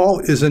Momentous Fall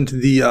isn't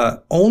the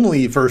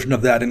only version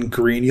of that in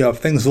green. You have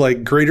things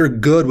like Greater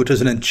Good, which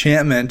is an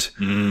enchantment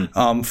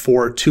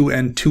for 2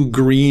 and 2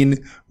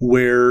 green,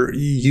 where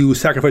you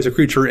sacrifice a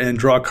creature and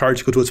draw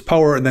cards equal to its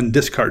power and then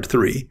discard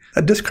 3.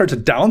 That discard's a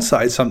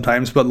downside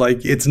sometimes, but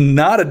like it's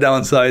not a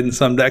downside in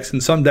some decks.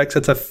 In some decks,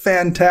 it's a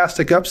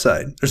fantastic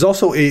upside. There's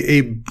also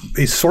a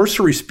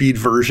sorcery speed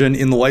version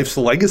in Life's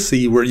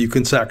Legacy where you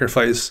can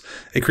sacrifice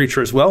a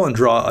creature as well and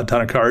draw a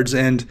ton of cards.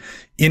 And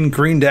in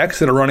green decks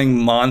that are running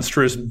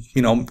monstrous,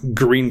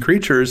 green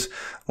creatures,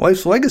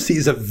 Life's Legacy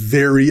is a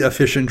very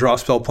efficient draw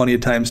spell plenty of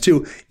times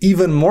too.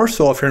 Even more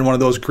so if you're in one of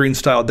those green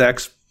style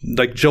decks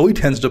like Joey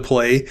tends to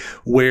play,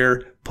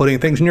 where putting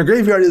things in your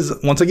graveyard is,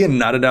 once again,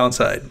 not a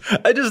downside.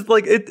 I just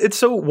like it. It's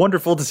so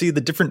wonderful to see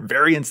the different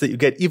variants that you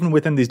get even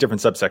within these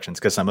different subsections,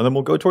 because some of them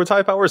will go towards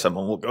high power, some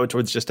of them will go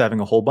towards just having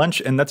a whole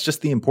bunch. And that's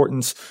just the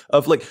importance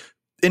of like,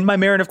 in my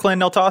Marin of Clan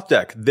Neltoth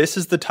deck, this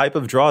is the type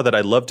of draw that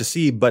I love to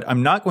see, but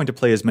I'm not going to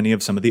play as many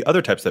of some of the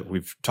other types that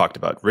we've talked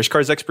about.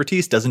 Rishkar's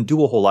Expertise doesn't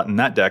do a whole lot in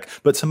that deck,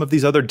 but some of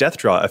these other death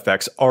draw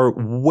effects are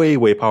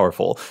way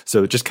powerful.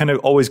 So it just kind of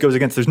always goes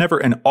against, there's never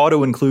an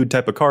auto-include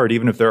type of card,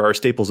 even if there are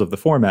staples of the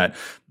format.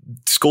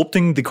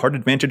 Sculpting the card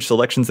advantage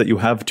selections that you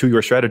have to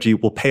your strategy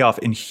will pay off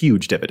in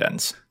huge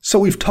dividends. So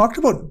we've talked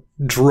about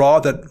draw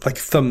that like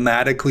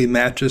thematically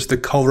matches the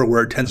color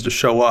where it tends to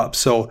show up.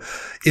 So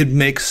it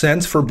makes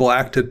sense for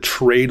black to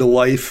trade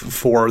life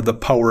for the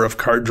power of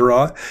card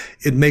draw.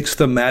 It makes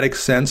thematic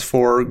sense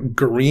for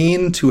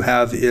green to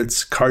have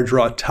its card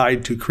draw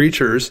tied to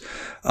creatures.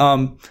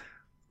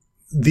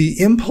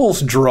 The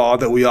impulse draw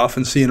that we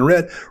often see in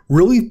red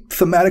really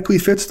thematically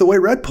fits the way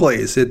red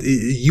plays.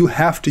 You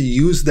have to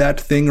use that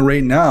thing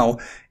right now.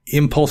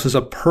 Impulse is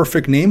a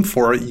perfect name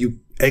for it. You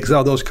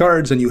exile those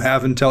cards and you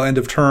have until end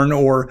of turn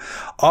or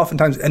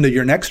oftentimes end of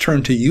your next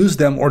turn to use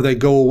them, or they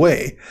go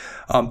away.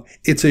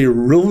 It's a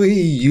really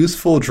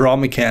useful draw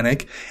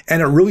mechanic,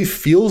 and it really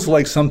feels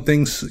like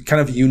something's kind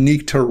of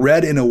unique to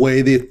red in a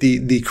way that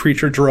the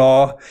creature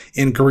draw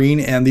in green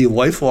and the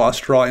life loss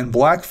draw in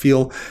black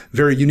feel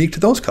very unique to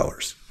those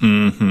colors.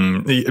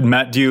 Mm-hmm.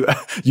 Matt,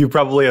 you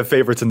probably have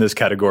favorites in this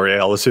category,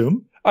 I'll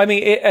assume? I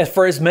mean,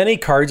 for as many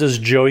cards as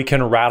Joey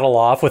can rattle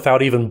off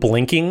without even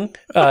blinking,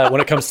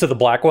 when it comes to the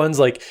black ones,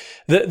 like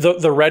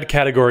the red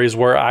category is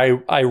where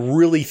I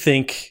really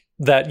think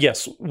that,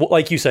 yes,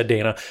 like you said,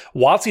 Dana,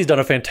 WotC's done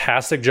a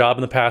fantastic job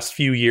in the past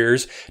few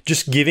years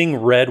just giving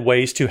red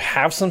ways to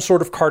have some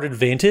sort of card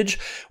advantage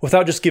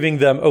without just giving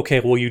them, okay,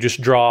 well, you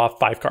just draw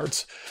 5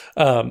 cards.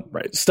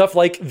 Right. Stuff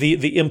like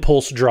the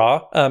impulse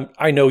draw.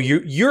 I know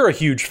you're a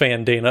huge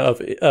fan, Dana,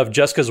 of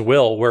Jessica's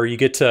Will, where you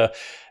get to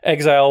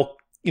exile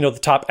the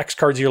top X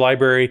cards of your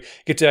library,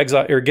 get to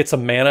exile or get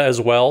some mana as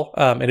well.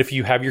 And if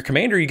you have your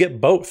commander, you get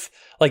both.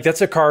 Like,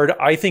 that's a card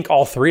I think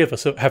all 3 of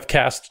us have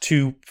cast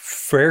 2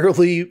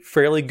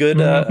 fairly good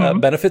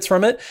benefits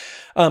from it.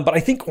 But I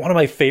think one of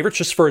my favorites,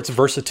 just for its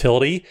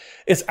versatility,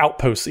 is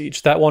Outpost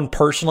Siege. That one,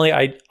 personally,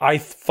 I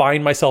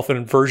find myself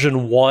in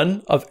version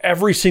 1 of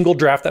every single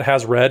draft that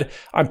has red.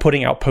 I'm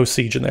putting Outpost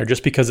Siege in there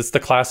just because it's the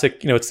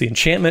classic, it's the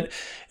enchantment.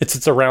 It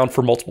sits around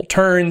for multiple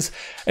turns.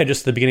 And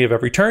just at the beginning of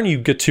every turn, you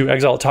get to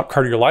exile a top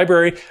card of your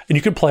library, and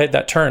you can play it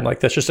that turn.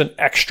 Like, that's just an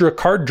extra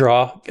card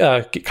draw,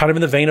 kind of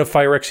in the vein of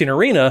Phyrexian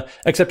Arena,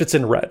 except it's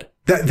in red.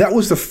 That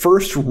was the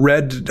first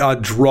red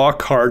draw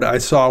card I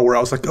saw where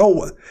I was like,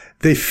 oh,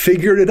 they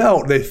figured it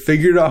out. They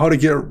figured out how to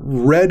get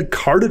red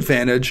card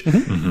advantage,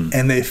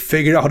 and they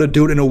figured out how to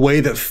do it in a way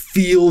that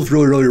feels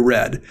really, really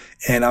red.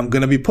 And I'm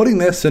going to be putting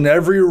this in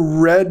every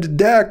red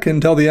deck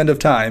until the end of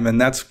time.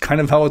 And that's kind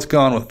of how it's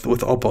gone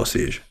with Outpost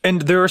Siege.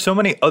 And there are so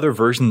many other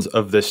versions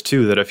of this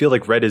too that I feel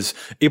like red is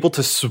able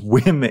to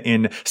swim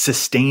in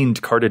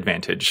sustained card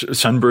advantage.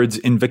 Sunbird's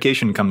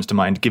Invocation comes to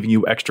mind, giving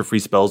you extra free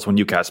spells when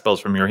you cast spells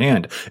from your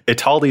hand.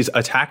 Itali's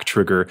attack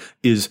trigger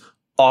is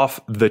off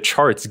the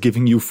charts,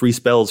 giving you free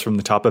spells from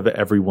the top of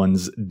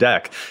everyone's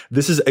deck.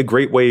 This is a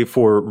great way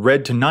for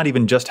red to not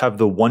even just have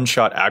the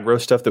one-shot aggro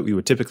stuff that we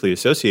would typically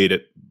associate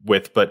it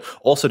with, but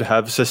also to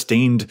have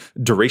sustained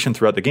duration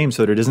throughout the game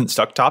so that it isn't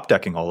stuck top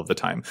decking all of the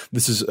time.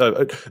 This is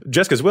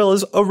Jessica's Will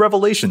is a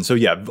revelation. So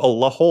yeah,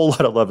 a whole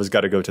lot of love has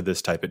got to go to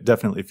this type. It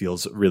definitely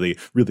feels really,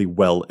 really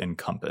well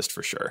encompassed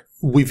for sure.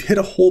 We've hit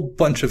a whole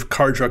bunch of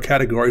card draw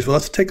categories. Well,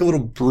 let's take a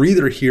little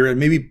breather here and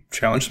maybe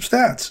challenge some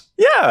stats.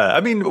 Yeah, I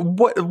mean,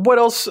 what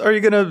else are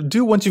you going to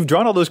do once you've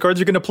drawn all those cards?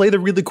 You're going to play the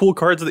really cool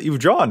cards that you've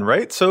drawn,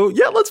 right? So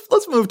yeah,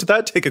 let's move to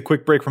that, take a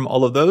quick break from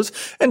all of those,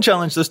 and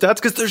challenge the stats,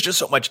 because there's just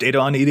so much data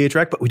on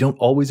EDHREC, but we don't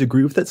always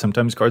agree with it.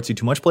 Sometimes cards see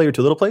too much play or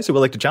too little play, so we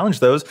like to challenge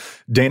those.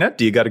 Dana,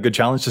 do you got a good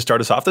challenge to start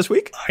us off this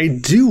week? I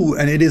do,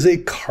 and it is a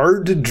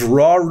card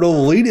draw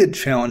related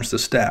challenge to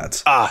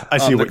stats. I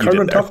see what you did there. The card I'm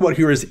going to talk about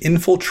here is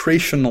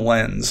Infiltration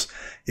Lens.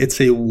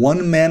 It's a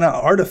 1-mana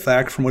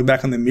artifact from way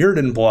back on the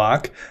Mirrodin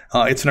block.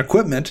 It's an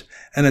equipment,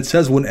 and it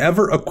says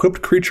whenever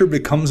equipped creature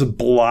becomes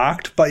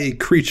blocked by a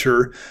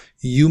creature,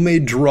 you may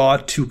draw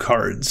 2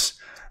 cards.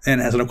 And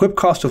it has an equip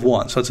cost of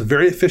 1, so it's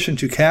very efficient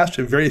to cast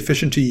and very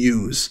efficient to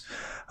use.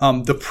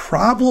 The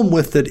problem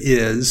with it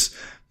is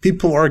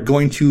people are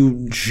going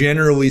to,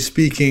 generally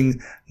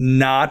speaking,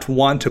 not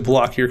want to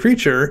block your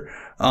creature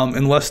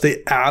unless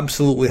they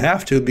absolutely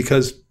have to,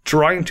 because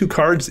drawing 2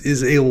 cards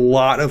is a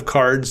lot of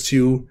cards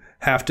to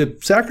have to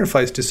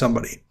sacrifice to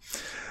somebody.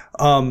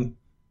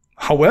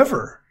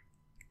 However,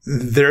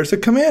 there's a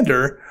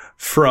commander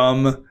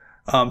from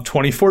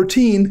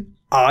 2014,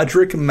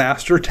 Odric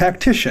Master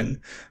Tactician,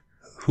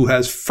 who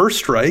has first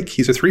strike.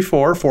 He's a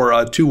 3/4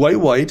 for 2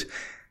 white,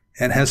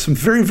 and has some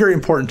very, very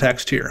important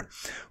text here.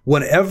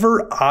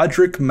 Whenever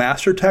Odric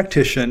Master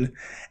Tactician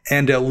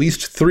and at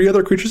least 3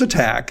 other creatures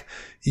attack,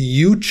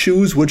 you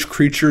choose which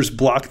creatures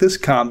block this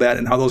combat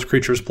and how those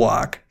creatures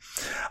block.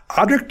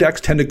 Odric decks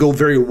tend to go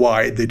very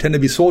wide. They tend to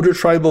be soldier,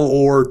 tribal,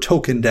 or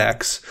token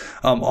decks.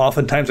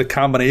 Oftentimes a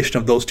combination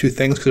of those 2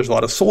 things, because there's a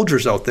lot of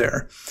soldiers out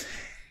there.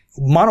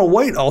 Mono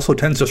white also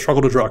tends to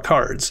struggle to draw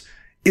cards.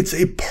 It's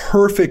a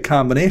perfect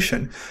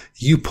combination.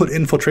 You put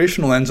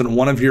Infiltration Lens on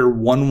one of your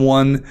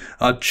 1/1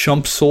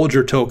 chump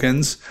soldier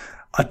tokens,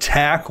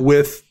 attack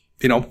with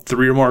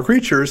 3 or more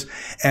creatures,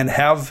 and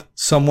have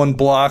someone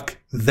block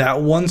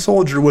that one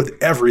soldier with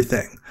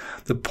everything.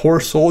 The poor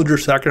soldier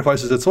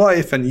sacrifices its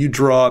life, and you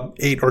draw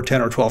 8 or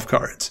 10 or 12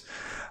 cards.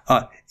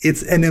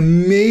 It's an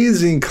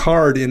amazing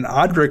card in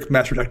Odric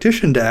Master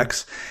Tactician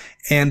decks,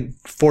 and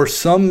for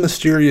some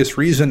mysterious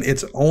reason,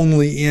 it's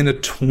only in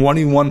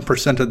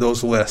 21% of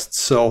those lists.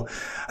 So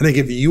I think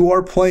if you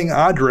are playing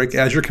Odric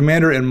as your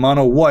commander in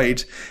mono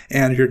white,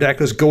 and your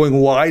deck is going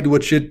wide,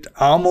 which it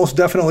almost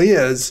definitely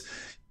is,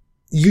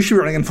 you should be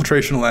running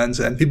Infiltration Lens,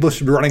 and people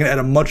should be running it at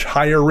a much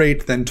higher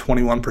rate than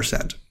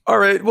 21%. All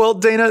right. Well,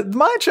 Dana,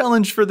 my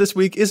challenge for this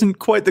week isn't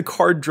quite the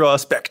card draw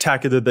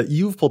spectacular that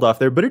you've pulled off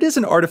there, but it is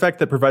an artifact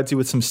that provides you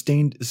with some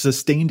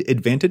sustained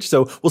advantage.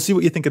 So we'll see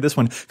what you think of this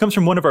one. It comes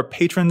from one of our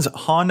patrons,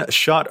 Han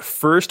Shot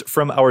First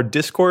from our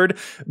Discord.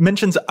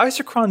 Mentions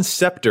Isochron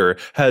Scepter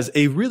has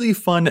a really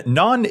fun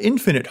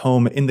non-infinite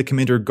home in the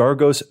commander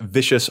Gargos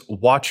Vicious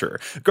Watcher.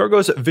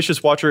 Gargos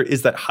Vicious Watcher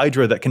is that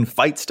Hydra that can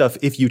fight stuff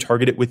if you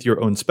target it with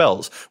your own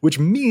spells, which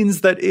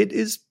means that it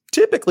is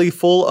typically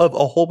full of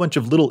a whole bunch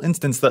of little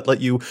instants that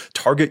let you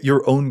target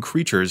your own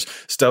creatures.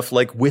 Stuff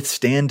like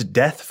Withstand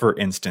Death, for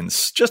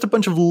instance. Just a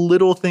bunch of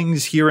little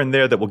things here and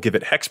there that will give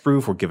it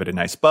hexproof or give it a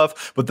nice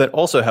buff, but that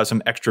also have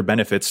some extra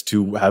benefits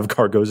to have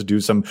Gargos do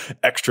some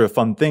extra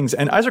fun things.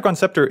 And Isochron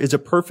Scepter is a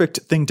perfect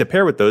thing to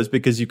pair with those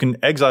because you can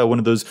exile one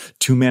of those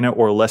 2 mana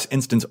or less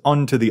instants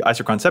onto the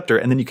Isochron Scepter,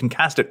 and then you can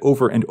cast it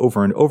over and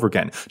over and over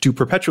again to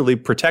perpetually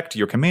protect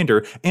your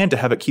commander and to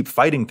have it keep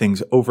fighting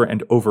things over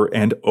and over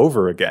and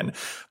over again.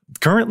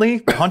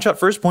 Currently, Honshot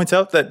First points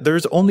out that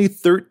there's only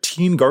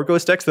 13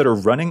 Gargos decks that are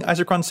running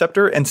Isochron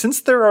Scepter, and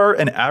since there are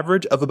an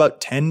average of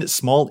about 10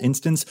 small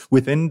instants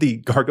within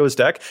the Gargos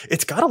deck,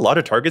 it's got a lot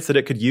of targets that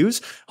it could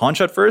use.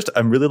 Honshot First,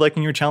 I'm really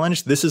liking your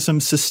challenge. This is some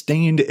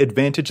sustained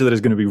advantage that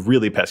is going to be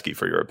really pesky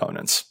for your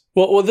opponents.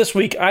 Well, this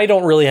week, I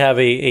don't really have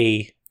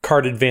a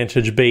card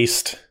advantage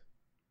based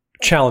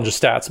challenge of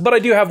stats, but I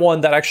do have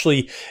one that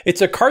actually,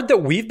 it's a card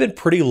that we've been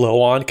pretty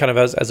low on kind of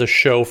as a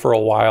show for a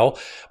while,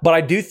 but I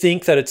do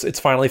think that it's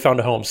finally found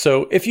a home.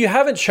 So if you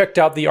haven't checked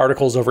out the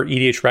articles over at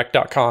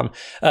EDHREC.com,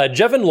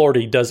 Jevin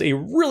Lordy does a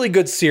really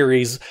good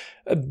series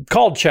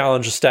called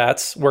Challenge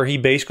Stats, where he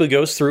basically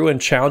goes through and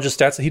challenges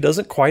stats that he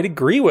doesn't quite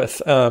agree with.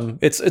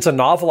 It's a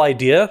novel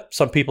idea.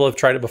 Some people have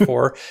tried it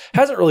before.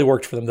 Hasn't really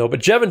worked for them though,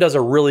 but Jevin does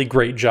a really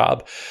great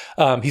job.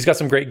 He's got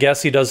some great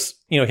guests. He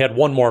had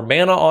One More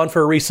Mana on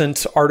for a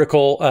recent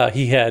article.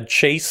 He had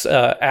Chase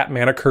at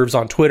Mana Curves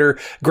on Twitter,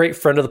 great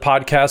friend of the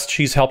podcast.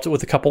 She's helped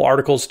with a couple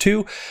articles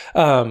too.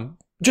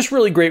 Just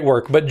really great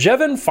work. But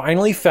Jevin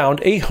finally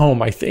found a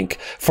home, I think,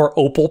 for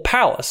Opal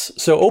Palace.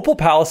 So Opal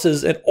Palace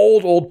is an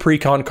old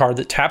pre-con card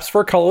that taps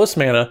for a colorless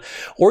mana,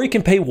 or you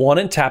can pay 1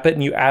 and tap it,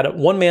 and you add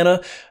 1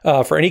 mana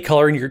for any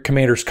color in your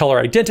commander's color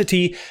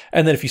identity.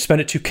 And then if you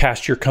spend it to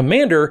cast your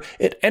commander,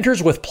 it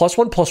enters with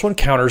 +1/+1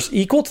 counters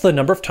equal to the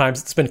number of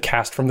times it's been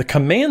cast from the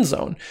command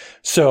zone.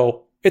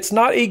 So it's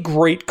not a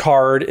great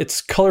card. It's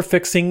color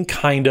fixing,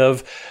 kind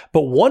of.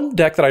 But one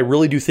deck that I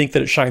really do think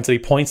that it shines that he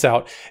points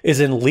out is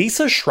in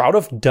Lisa Shroud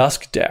of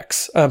Dusk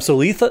decks. So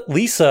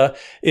Lisa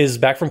is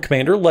back from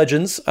Commander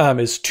Legends,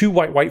 is 2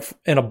 white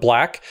and a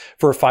black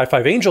for a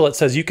 5/5 angel. It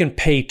says you can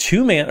pay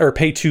 2 mana or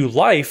pay 2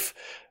 life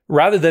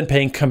rather than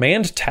paying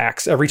command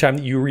tax every time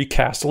that you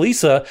recast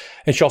Lisa.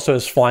 And she also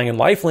has flying and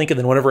lifelink. And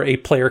then whenever a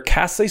player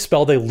casts a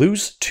spell, they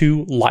lose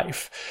 2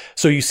 life.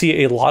 So you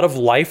see a lot of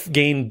life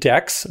gain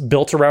decks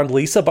built around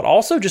Lisa, but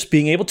also just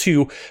being able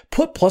to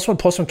put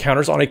 +1/+1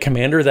 counters on a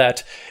commander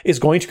that is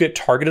going to get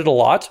targeted a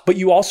lot, but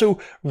you also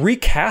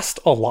recast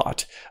a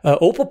lot.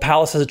 Opal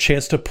Palace has a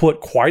chance to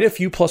put quite a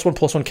few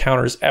 +1/+1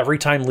 counters every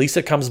time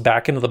Lisa comes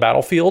back into the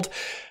battlefield.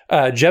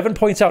 Jevin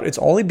points out it's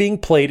only being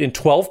played in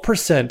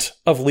 12%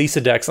 of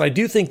Lisa decks. And I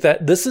do think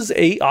that this is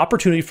a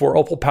opportunity for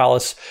Opal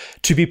Palace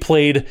to be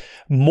played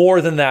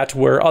more than that,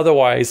 where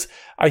otherwise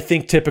I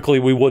think typically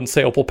we wouldn't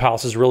say Opal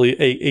Palace is really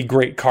a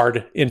great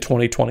card in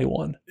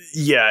 2021.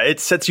 Yeah, it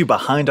sets you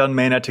behind on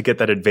mana to get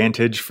that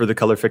advantage for the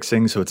color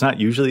fixing, so it's not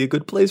usually a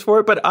good place for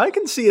it, but I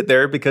can see it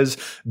there because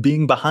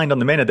being behind on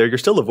the mana there, you're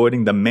still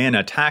avoiding the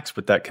mana tax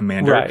with that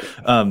commander.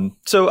 Right.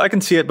 So I can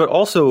see it, but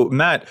also,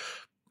 Matt,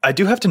 I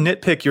do have to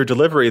nitpick your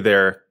delivery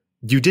there.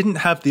 You didn't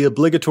have the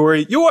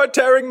obligatory "you are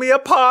tearing me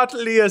apart,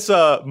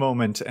 Lisa"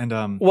 moment. And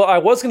well, I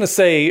was going to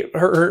say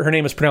her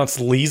name is pronounced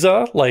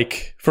Lisa,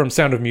 like from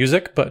Sound of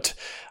Music, but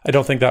I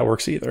don't think that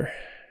works either.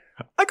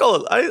 I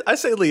call it. I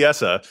say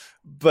Liesa,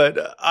 but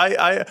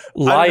I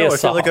don't know, I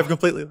feel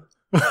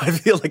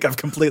like I've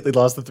completely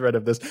lost the thread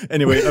of this.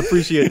 Anyway,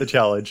 appreciate the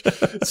challenge.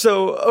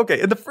 So, okay,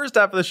 in the first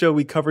half of the show,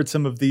 we covered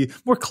some of the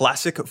more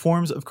classic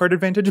forms of card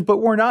advantage, but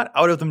we're not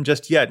out of them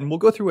just yet. And we'll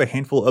go through a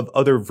handful of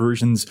other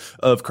versions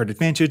of card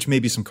advantage,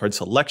 maybe some card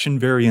selection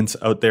variants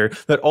out there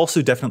that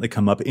also definitely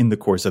come up in the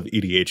course of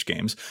EDH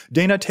games.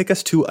 Dana, take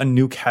us to a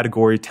new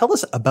category. Tell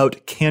us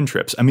about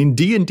cantrips. I mean,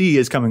 D&D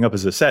is coming up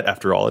as a set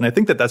after all, and I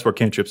think that that's where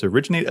cantrips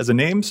originate as a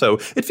name, so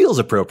it feels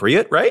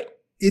appropriate, right?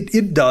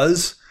 It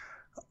does.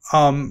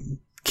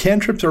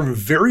 Cantrips are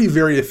very,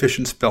 very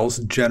efficient spells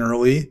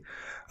generally.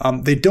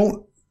 They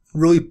don't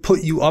really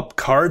put you up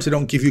cards. They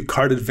don't give you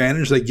card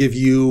advantage. They give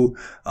you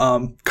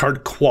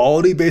card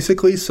quality,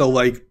 basically. So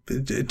like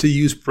to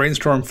use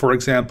Brainstorm, for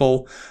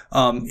example,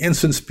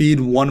 instant speed,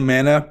 1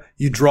 mana,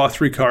 you draw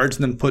 3 cards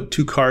and then put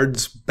 2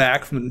 cards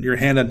back from your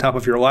hand on top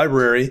of your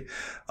library.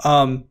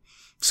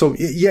 So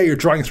yeah, you're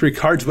drawing 3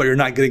 cards, but you're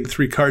not getting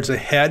 3 cards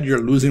ahead.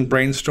 You're losing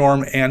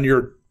Brainstorm and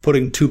you're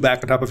putting 2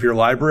 back on top of your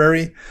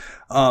library.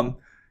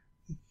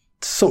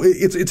 So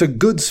it's a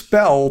good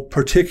spell,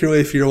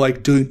 particularly if you're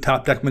like doing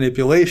top deck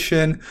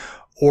manipulation,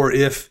 or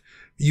if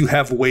you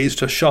have ways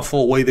to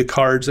shuffle away the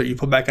cards that you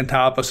put back on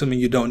top, assuming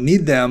you don't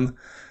need them.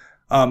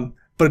 But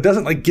it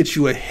doesn't like get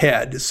you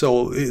ahead.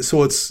 So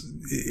it's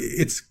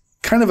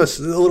kind of a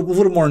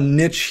little more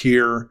niche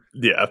here.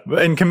 Yeah.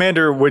 In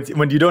Commander,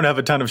 when you don't have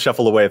a ton of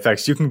shuffle away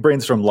effects, you can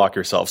brainstorm lock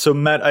yourself. So,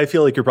 Matt, I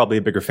feel like you're probably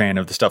a bigger fan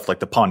of the stuff like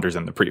the Ponders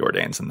and the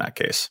Preordains in that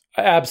case.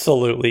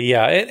 Absolutely,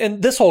 yeah.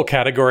 And this whole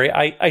category,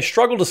 I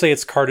struggle to say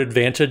it's card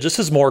advantage. This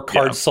is more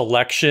card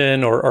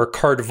selection or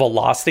card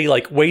velocity,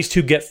 like ways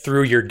to get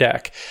through your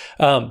deck.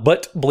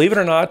 But believe it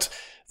or not,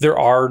 there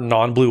are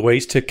non-blue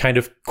ways to kind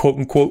of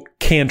quote-unquote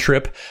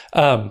cantrip.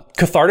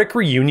 Cathartic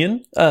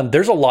Reunion,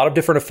 there's a lot of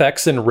different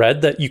effects in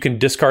red that you can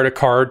discard a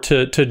card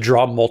to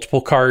draw multiple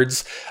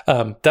cards.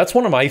 That's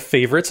one of my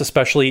favorites,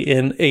 especially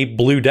in a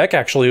blue deck,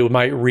 actually, with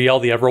my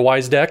Riel, the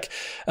Everwise deck.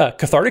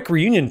 Cathartic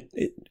Reunion,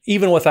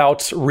 even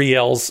without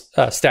Riel's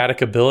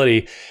static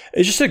ability,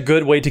 is just a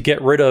good way to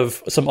get rid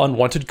of some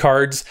unwanted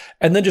cards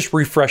and then just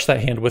refresh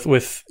that hand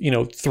with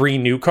 3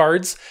 new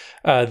cards.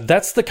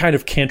 That's the kind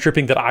of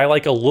cantripping that I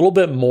like a little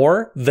bit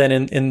more than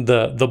in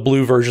the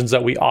blue versions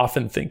that we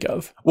often think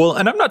of. Well,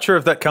 and I'm not sure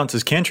if that counts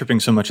as cantripping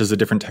so much as a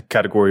different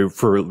category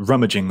for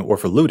rummaging or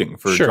for looting,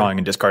 for drawing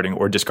and discarding,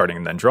 or discarding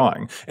and then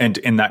drawing. And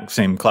in that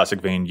same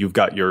classic vein, you've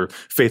got your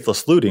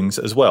faithless lootings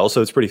as well,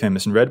 so it's pretty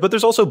famous in red. But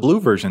there's also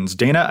blue versions.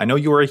 Dana, I know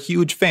you are a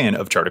huge fan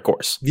of Chart a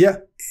Course. Yeah,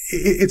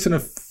 it's an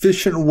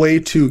efficient way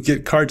to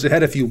get cards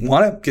ahead if you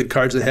want to get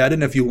cards ahead,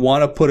 and if you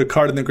want to put a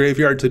card in the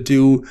graveyard to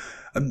do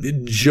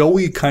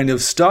Joey kind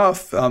of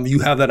stuff, you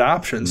have that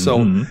option.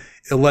 So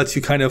it lets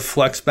you kind of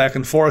flex back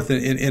and forth,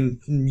 and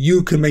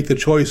you can make the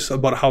choice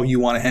about how you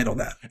want to handle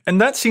that.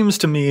 And that seems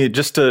to me,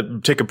 just to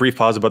take a brief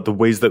pause about the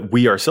ways that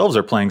we ourselves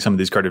are playing some of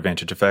these card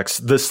advantage effects,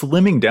 the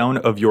slimming down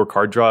of your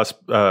card draw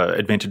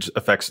advantage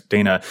effects,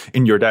 Dana,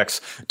 in your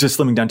decks, just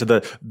slimming down to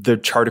the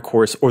Chart a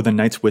Course or the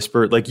Night's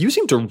Whisper. Like, you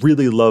seem to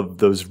really love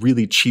those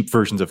really cheap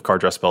versions of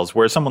card draw spells,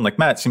 whereas someone like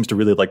Matt seems to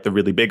really like the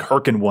really big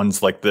Hurkin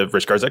ones, like the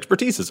Rishkar's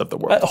Expertises of the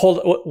world.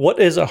 What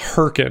is a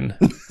Hurkin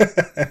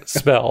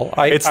spell?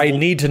 I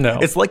need to know.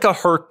 It's like a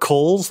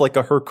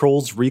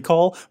Hercules,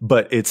 recall,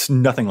 but it's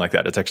nothing like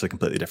that. It's actually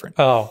completely different.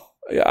 Oh,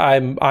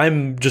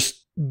 I'm just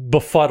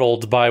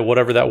befuddled by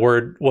whatever that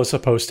word was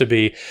supposed to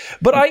be.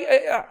 But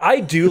I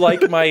do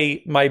like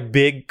my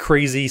big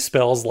crazy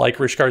spells like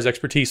Rishkar's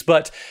Expertise,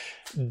 but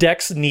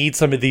decks need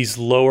some of these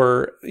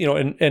lower,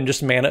 and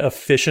just mana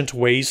efficient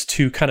ways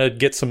to kind of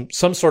get some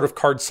sort of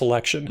card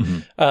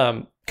selection.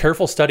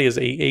 Careful Study is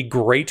a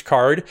great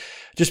card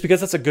just because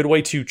that's a good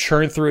way to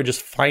churn through and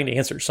just find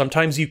answers.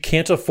 Sometimes you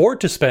can't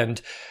afford to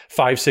spend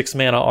 5-6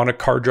 mana on a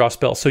card draw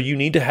spell. So you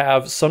need to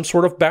have some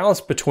sort of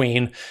balance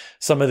between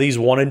some of these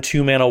 1 and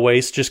 2 mana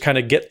wastes, just kind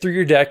of get through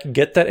your deck,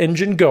 get that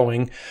engine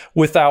going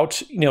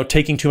without,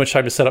 taking too much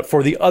time to set up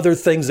for the other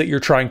things that you're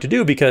trying to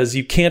do, because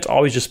you can't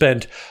always just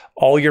spend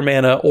all your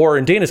mana, or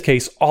in Dana's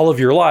case, all of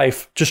your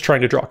life just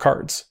trying to draw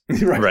cards.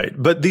 Right.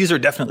 But these are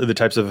definitely the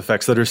types of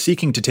effects that are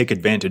seeking to take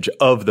advantage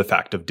of the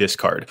fact of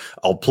discard.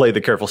 I'll play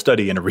the Careful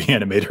Study in a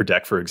Reanimator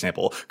deck, for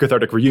example.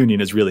 Cathartic Reunion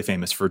is really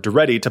famous for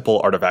Duretti to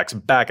pull artifacts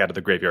back out of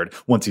the graveyard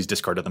once he's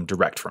discarded them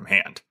direct from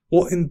hand.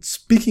 Well, and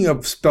speaking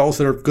of spells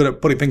that are good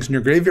at putting things in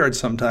your graveyard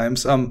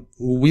sometimes,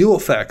 wheel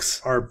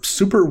effects are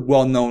super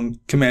well-known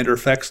commander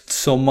effects,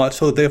 so much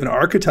so that they have an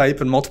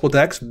archetype in multiple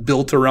decks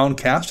built around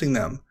casting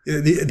them.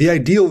 The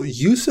ideal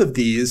use of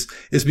these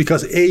is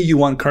because A, you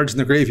want cards in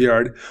the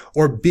graveyard,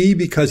 or B,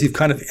 because you've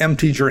kind of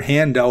emptied your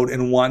hand out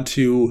and want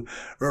to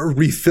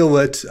refill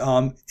it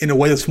in a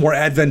way that's more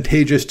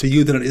advantageous to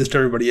you than it is to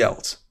everybody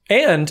else.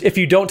 And if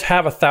you don't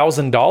have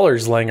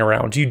 $1,000 laying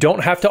around, you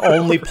don't have to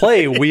only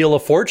play Wheel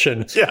of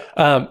Fortune.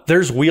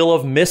 There's Wheel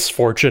of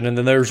Misfortune, and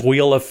then there's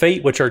Wheel of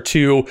Fate, which are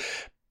 2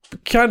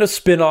 kind of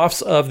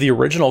spin-offs of the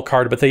original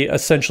card, but they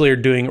essentially are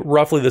doing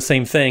roughly the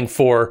same thing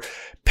for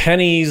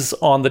pennies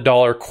on the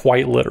dollar,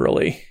 quite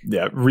literally.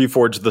 Yeah,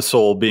 Reforge the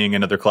Soul being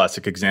another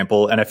classic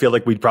example. And I feel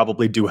like we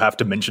probably do have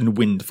to mention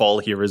Windfall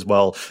here as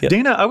well. Yep.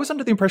 Dana, I was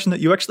under the impression that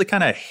you actually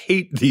kind of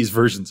hate these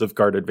versions of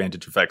card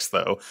advantage effects,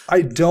 though.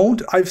 I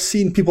don't. I've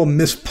seen people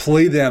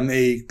misplay them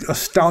a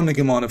astounding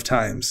amount of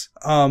times.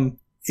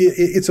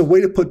 It's a way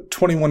to put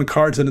 21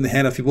 cards into the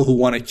hand of people who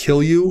want to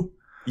kill you.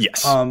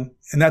 Yes.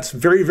 And that's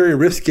very, very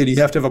risky.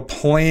 You have to have a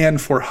plan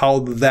for how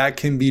that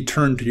can be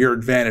turned to your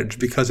advantage.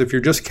 Because if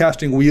you're just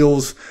casting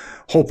wheels,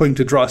 hoping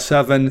to draw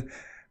 7,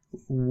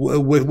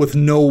 with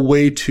no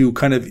way to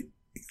kind of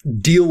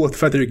deal with the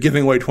fact that you're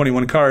giving away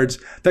 21 cards,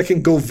 that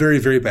can go very,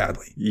 very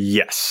badly.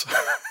 Yes.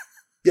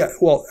 Yeah,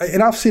 well,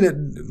 and I've seen it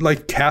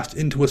like cast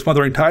into a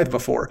Smothering Tithe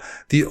before.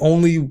 The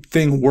only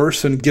thing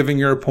worse than giving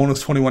your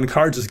opponents 21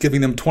 cards is giving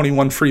them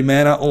 21 free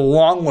mana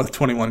along with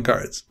 21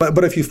 cards.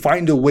 But if you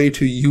find a way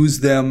to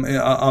use them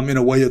in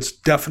a way that's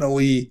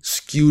definitely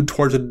skewed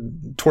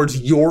towards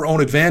your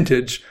own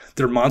advantage,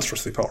 they're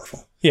monstrously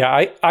powerful.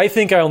 Yeah, I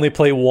think I only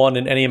play 1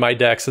 in any of my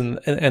decks, and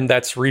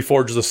that's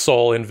Reforge the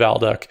Soul in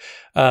Valduk.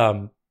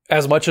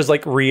 As much as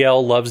like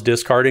Riel loves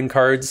discarding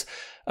cards,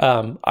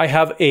 I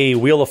have a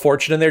Wheel of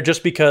Fortune in there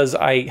just because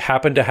I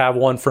happen to have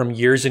one from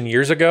years and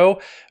years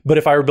ago. But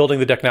if I were building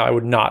the deck now, I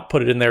would not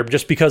put it in there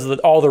just because of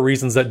all the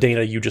reasons that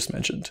Dana, you just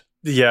mentioned.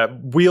 Yeah,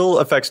 wheel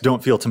effects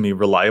don't feel to me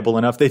reliable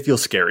enough. They feel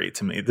scary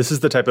to me. This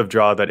is the type of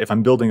draw that if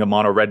I'm building a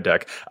mono red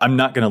deck, I'm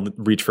not going to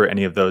reach for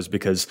any of those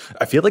because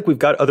I feel like we've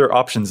got other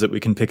options that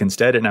we can pick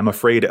instead. And I'm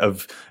afraid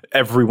of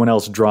everyone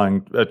else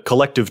drawing a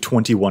collective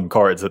 21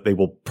 cards that they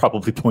will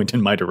probably point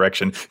in my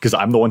direction because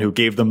I'm the one who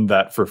gave them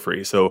that for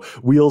free. So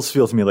wheels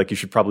feel to me like you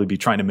should probably be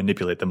trying to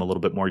manipulate them a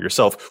little bit more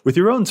yourself with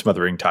your own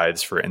Smothering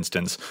Tides, for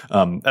instance,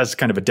 as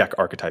kind of a deck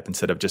archetype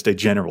instead of just a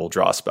general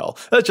draw spell.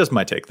 That's just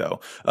my take, though.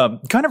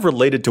 Kind of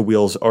related to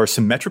wheels are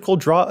symmetrical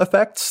draw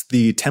effects,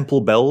 the Temple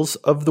Bells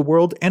of the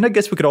world, and I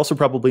guess we could also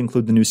probably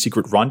include the new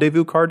Secret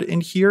Rendezvous card in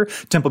here.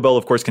 Temple Bell,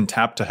 of course, can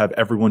tap to have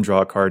everyone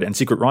draw a card, and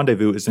Secret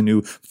Rendezvous is the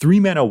new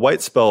 3-mana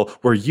white spell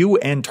where you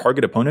and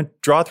target opponent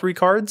draw 3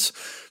 cards.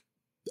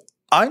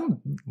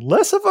 I'm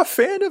less of a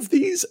fan of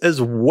these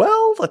as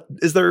well.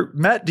 Is there,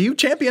 Matt, do you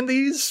champion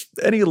these?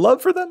 Any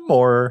love for them,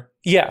 or?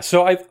 Yeah,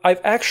 so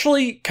I've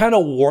actually kind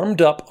of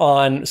warmed up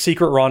on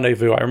Secret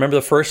Rendezvous. I remember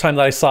the first time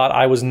that I saw it,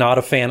 I was not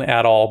a fan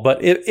at all.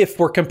 But if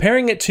we're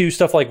comparing it to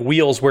stuff like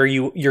Wheels, where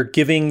you're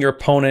giving your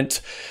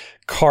opponent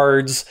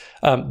cards,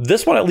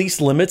 this one at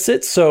least limits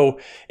it. So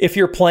if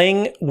you're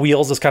playing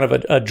Wheels as kind of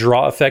a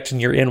draw effect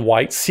and you're in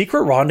white,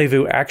 Secret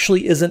Rendezvous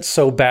actually isn't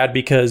so bad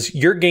because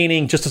you're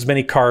gaining just as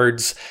many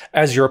cards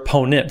as your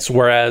opponents,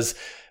 whereas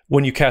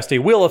when you cast a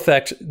wheel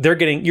effect,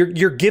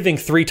 you're giving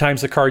 3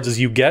 times the cards as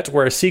you get,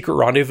 whereas Secret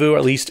Rendezvous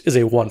at least is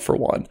a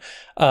 1-for-1.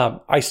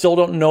 I still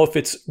don't know if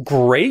it's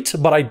great,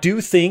 but I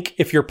do think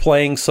if you're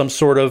playing some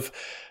sort of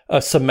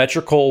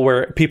symmetrical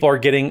where people are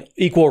getting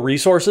equal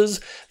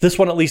resources, this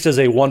one at least is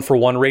a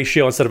 1-for-1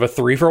 ratio instead of a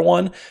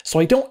 3-for-1. So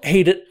I don't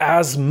hate it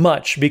as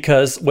much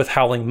because with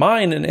Howling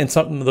Mine and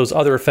some of those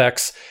other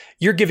effects,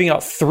 you're giving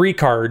out 3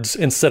 cards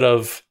instead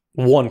of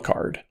 1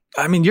 card.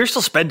 I mean, you're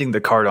still spending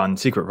the card on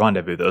Secret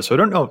Rendezvous, though, so I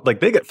don't know.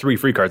 Like, they get 3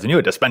 free cards, and you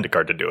had to spend a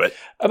card to do it.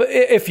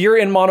 If you're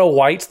in mono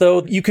white,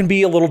 though, you can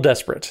be a little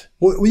desperate.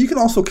 Well, you can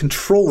also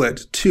control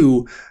it,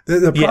 too.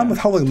 The problem with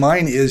Howling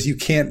Mine is you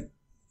can't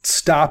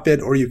stop it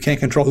or you can't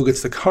control who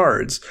gets the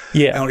cards.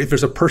 Yeah. And if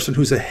there's a person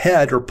who's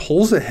ahead or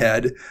pulls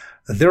ahead,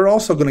 they're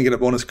also going to get a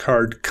bonus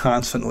card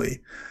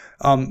constantly.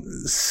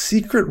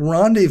 Secret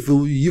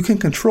Rendezvous, you can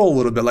control a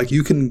little bit. Like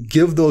you can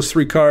give those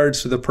 3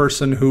 cards to the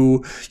person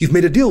who you've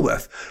made a deal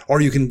with,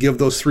 or you can give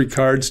those 3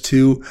 cards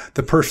to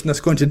the person that's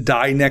going to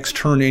die next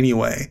turn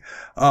anyway.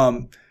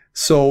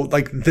 So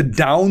like the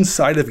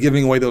downside of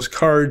giving away those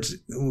cards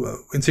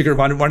in Secret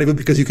Rendezvous,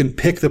 because you can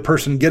pick the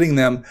person getting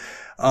them,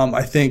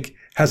 I think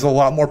has a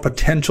lot more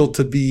potential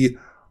to be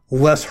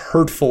less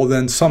hurtful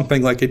than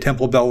something like a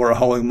Temple Bell or a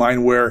Howling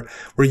Mine where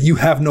you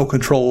have no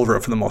control over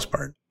it for the most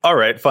part. All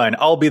right, fine.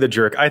 I'll be the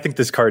jerk. I think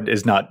this card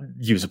is not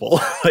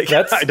usable.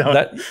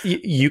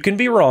 You can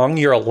be wrong.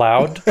 You're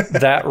allowed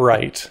that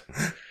right.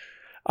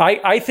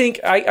 I think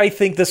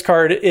this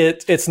card,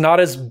 it's not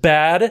as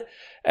bad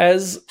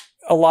as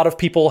a lot of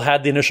people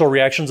had the initial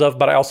reactions of,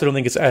 but I also don't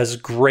think it's as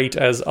great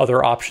as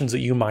other options that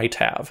you might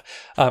have.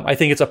 I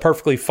think it's a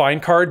perfectly fine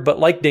card, but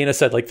like Dana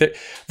said, like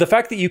the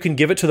fact that you can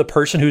give it to the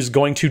person who's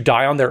going to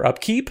die on their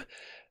upkeep,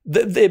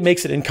 it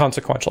makes it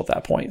inconsequential at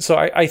that point. So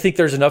I think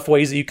there's enough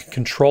ways that you can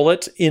control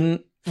it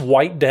in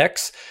white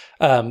decks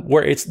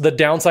where the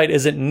downside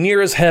isn't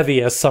near as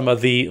heavy as some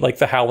of the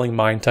Howling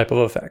Mine type of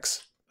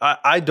effects.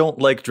 I don't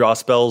like draw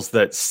spells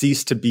that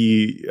cease to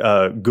be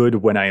good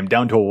when I am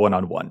down to a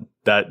 1-on-1.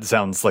 That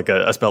sounds like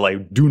a spell I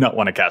do not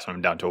want to cast when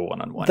I'm down to a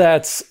 1-on-1.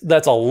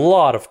 That's a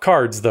lot of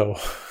cards, though.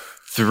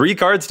 3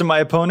 cards to my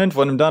opponent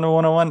when I'm down to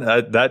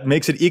 1-on-1. That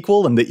makes it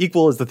equal, and the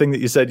equal is the thing that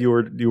you said you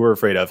were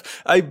afraid of.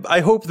 I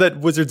hope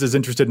that Wizards is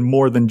interested in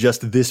more than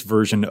just this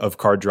version of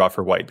card draw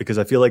for white, because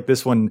I feel like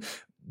this one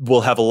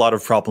will have a lot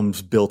of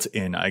problems built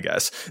in, I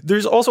guess.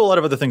 There's also a lot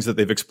of other things that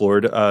they've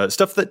explored.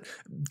 Stuff that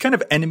kind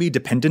of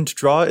enemy-dependent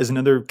draw is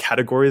another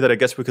category that I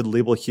guess we could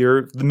label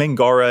here. The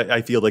Mangara,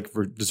 I feel like,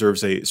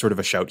 deserves a sort of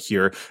a shout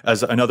here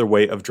as another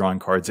way of drawing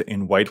cards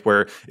in white,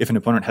 where if an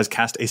opponent has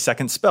cast a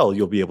second spell,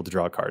 you'll be able to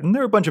draw a card. And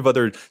there are a bunch of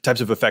other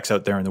types of effects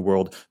out there in the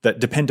world that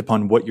depend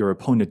upon what your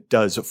opponent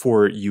does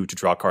for you to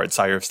draw cards.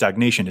 Sire of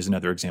Stagnation is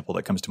another example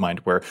that comes to mind,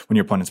 where when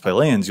your opponents play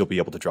lands, you'll be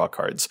able to draw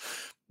cards.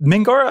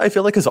 Mangara, I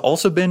feel like, has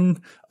also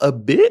been a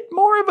bit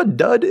more of a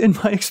dud in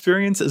my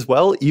experience as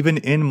well, even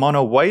in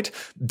mono white.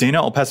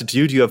 Dana, I'll pass it to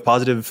you. Do you have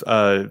positive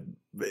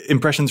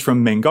impressions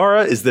from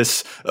Mangara? Is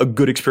this a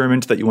good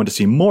experiment that you want to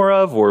see more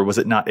of, or was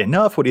it not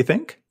enough? What do you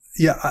think?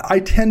 Yeah, I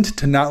tend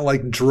to not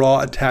like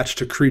draw attached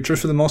to creatures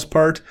for the most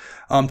part,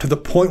 to the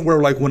point where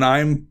like when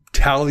I'm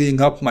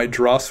tallying up my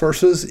draw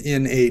sources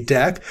in a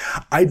deck,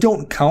 I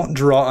don't count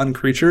draw on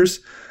creatures.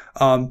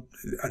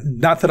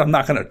 Not that I'm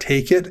not going to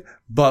take it,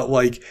 but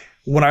like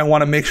when I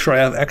want to make sure I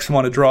have X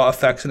amount of draw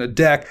effects in a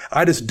deck,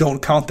 I just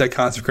don't count that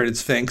Consecrated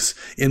Sphinx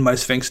in my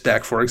Sphinx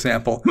deck, for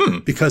example,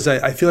 because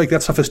I feel like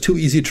that stuff is too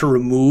easy to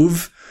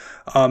remove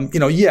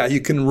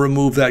You can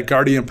remove that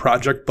Guardian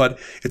Project, but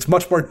it's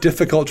much more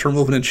difficult to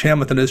remove an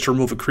enchantment than it is to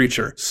remove a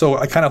creature. So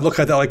I kind of look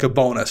at that like a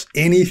bonus.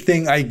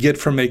 Anything I get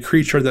from a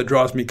creature that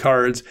draws me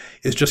cards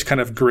is just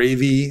kind of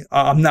gravy.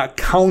 I'm not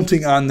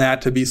counting on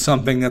that to be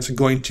something that's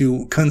going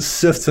to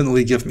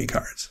consistently give me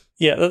cards.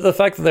 Yeah, the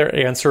fact that they're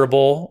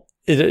answerable,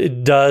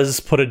 it does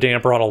put a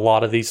damper on a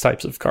lot of these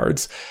types of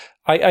cards.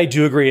 I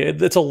do agree.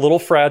 It's a little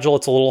fragile.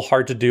 It's a little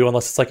hard to do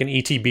unless it's like an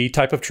ETB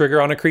type of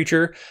trigger on a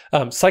creature.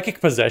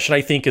 Psychic Possession,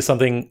 I think, is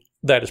something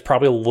that is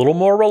probably a little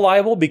more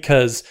reliable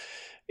because,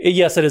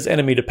 yes, it is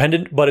enemy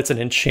dependent, but it's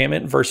an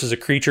enchantment versus a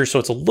creature, so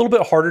it's a little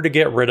bit harder to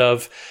get rid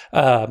of.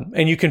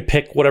 And you can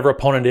pick whatever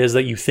opponent it is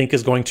that you think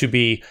is going to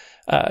be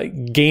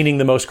gaining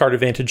the most card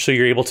advantage, so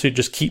you're able to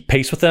just keep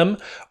pace with them.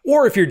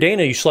 Or if you're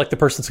Dana, you select the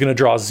person that's going to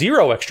draw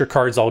 0 extra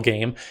cards all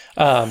game.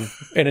 And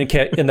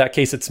in that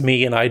case, it's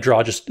me, and I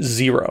draw just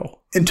 0.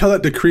 Until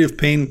that Decree of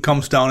Pain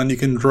comes down and you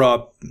can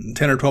draw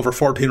 10 or 12 or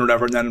 14 or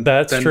whatever, and then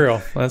That's true.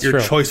 Your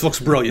choice looks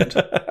brilliant.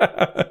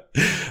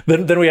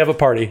 Then we have a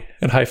party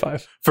and high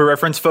five. For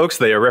reference, folks,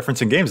 they are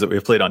referencing games that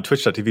we've played on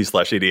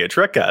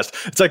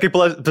twitch.tv/EDHRECast. Psychic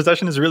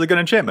Possession is a really good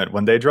enchantment.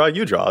 When they draw,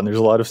 you draw, and there's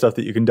a lot of stuff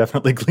that you can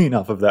definitely glean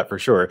off of that for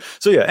sure.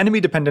 So yeah, enemy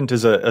dependent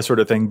is a sort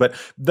of thing, but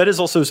that is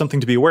also something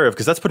to be aware of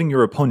because that's putting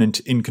your opponent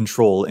in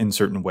control in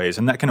certain ways,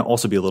 and that can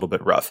also be a little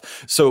bit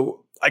rough.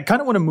 So I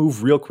kind of want to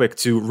move real quick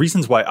to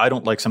reasons why I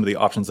don't like some of the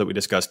options that we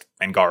discussed,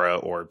 Angara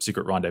or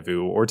Secret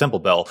Rendezvous or Temple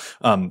Bell,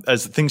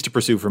 as things to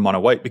pursue for mono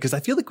white, because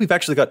I feel like we've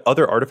actually got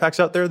other artifacts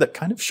out there that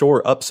kind of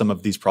shore up some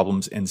of these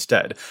problems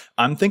instead.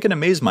 I'm thinking of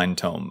Mazemind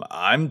Tome.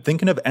 I'm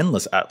thinking of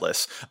Endless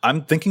Atlas.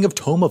 I'm thinking of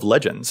Tome of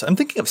Legends. I'm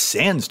thinking of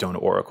Sandstone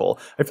Oracle.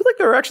 I feel like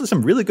there are actually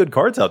some really good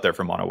cards out there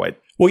for mono white.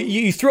 Well,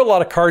 you threw a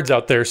lot of cards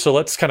out there, so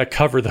let's kind of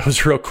cover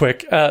those real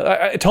quick.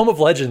 Tome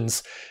of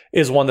Legends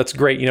is one that's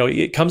great. You know,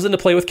 it comes into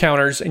play with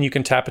counters, and you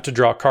can tap it to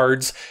draw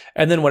cards.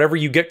 And then whenever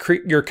you get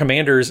your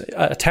commanders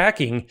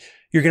attacking,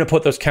 you're going to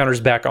put those counters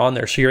back on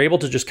there. So you're able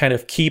to just kind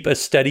of keep a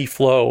steady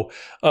flow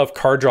of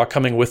card draw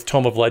coming with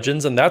Tome of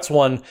Legends. And that's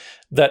one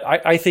that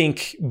I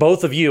think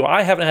both of you,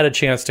 I haven't had a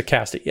chance to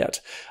cast it yet,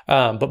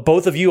 but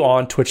both of you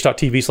on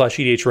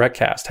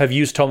twitch.tv/EDHRECast have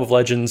used Tome of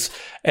Legends,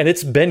 and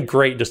it's been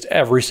great just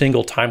every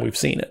single time we've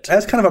seen it.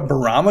 As kind of a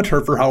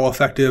barometer for how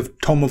effective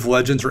Tome of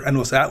Legends or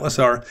Endless Atlas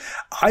are,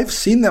 I've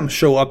seen them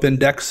show up in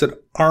decks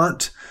that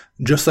aren't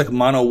just like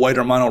mono white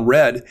or mono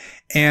red.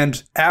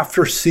 And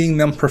after seeing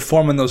them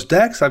perform in those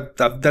decks,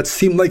 that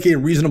seemed like a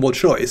reasonable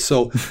choice.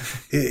 So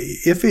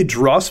if a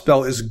draw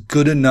spell is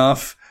good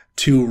enough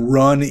to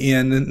run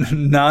in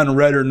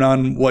non-red or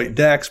non-white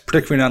decks,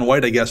 particularly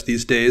non-white, I guess,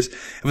 these days,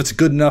 if it's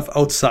good enough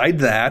outside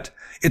that,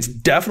 it's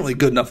definitely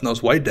good enough in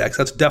those white decks.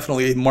 That's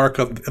definitely a mark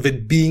of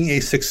it being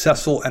a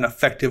successful and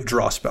effective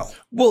draw spell.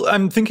 Well,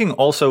 I'm thinking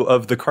also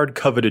of the card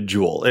Coveted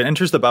Jewel. It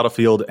enters the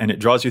battlefield and it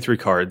draws you 3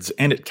 cards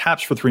and it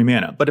taps for 3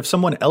 mana. But if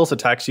someone else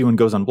attacks you and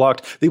goes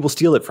unblocked, they will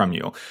steal it from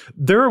you.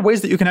 There are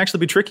ways that you can actually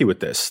be tricky with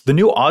this. The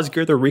new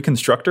Osgir, the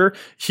Reconstructor,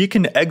 he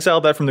can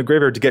exile that from the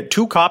graveyard to get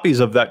 2 copies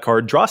of that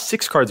card, draw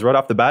 6 cards right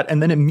off the bat,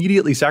 and then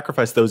immediately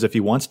sacrifice those if he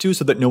wants to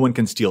so that no one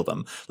can steal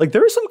them. Like,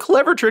 there are some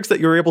clever tricks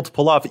that you're able to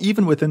pull off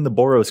even within the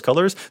Boros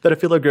colors that I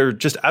feel like are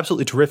just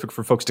absolutely terrific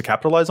for folks to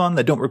capitalize on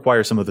that don't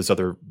require some of this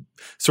other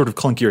sort of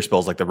clunkier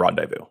spells like the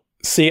Rendezvous.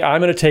 See, I'm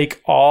going to take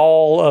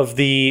all of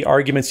the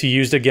arguments you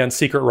used against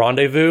Secret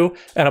Rendezvous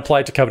and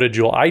apply it to Coveted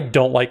Jewel. I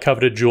don't like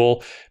Coveted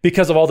Jewel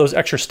because of all those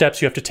extra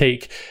steps you have to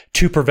take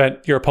to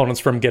prevent your opponents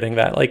from getting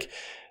that. Like,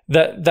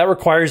 that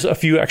requires a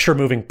few extra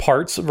moving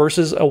parts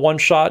versus a one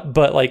shot,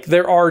 but like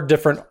there are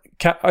different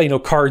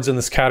cards in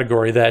this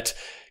category that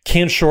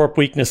can shore up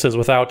weaknesses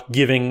without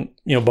giving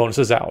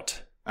bonuses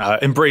out.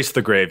 Embrace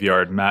the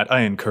graveyard, Matt.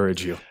 I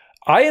encourage you.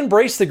 I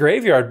embrace the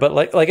graveyard, but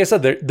like I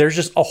said, there's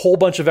just a whole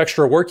bunch of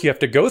extra work you have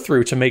to go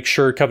through to make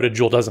sure Coveted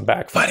Jewel doesn't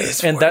backfire. But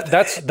it's and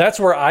that's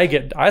where I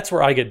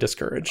get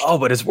discouraged. Oh,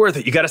 but it's worth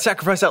it. You got a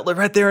sacrifice outlet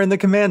right there in the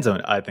command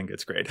zone. I think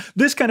it's great.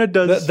 This kind of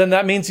does. Then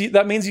that means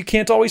you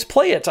can't always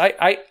play it.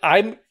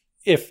 I'm.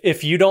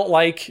 If you don't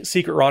like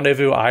Secret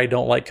Rendezvous, I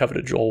don't like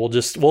Coveted Jewel.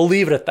 We'll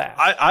leave it at that.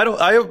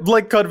 I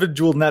like Coveted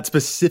Jewel in that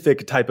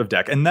specific type of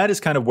deck, and that is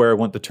kind of where I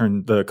want to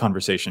turn the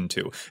conversation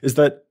to. Is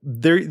that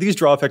these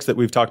draw effects that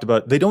we've talked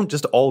about? They don't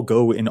just all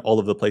go in all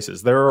of the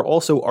places. There are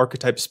also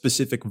archetype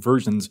specific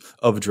versions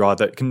of draw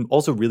that can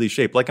also really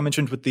shape. Like I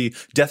mentioned with the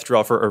death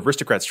draw for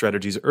aristocrat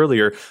strategies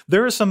earlier,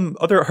 there are some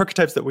other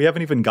archetypes that we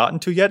haven't even gotten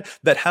to yet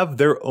that have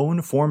their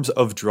own forms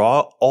of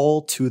draw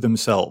all to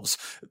themselves.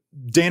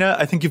 Dana,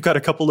 I think you've got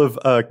a couple of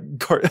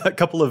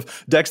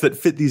decks that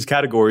fit these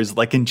categories,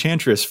 like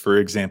Enchantress, for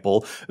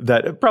example,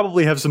 that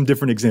probably have some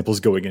different examples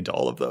going into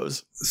all of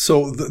those.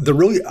 So the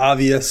really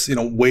obvious,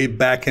 way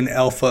back in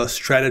alpha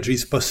strategy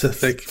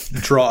specific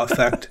draw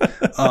effect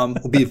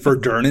will be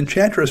Verdurn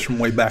Enchantress from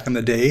way back in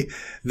the day.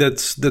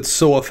 That's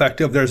so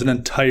effective. There's an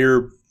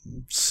entire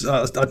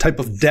a type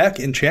of deck,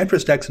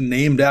 Enchantress decks,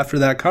 named after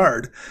that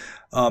card.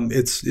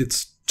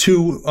 It's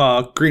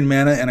 2 green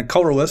mana and a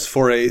colorless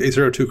for a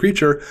 0/2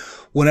 creature.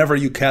 Whenever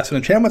you cast an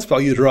enchantment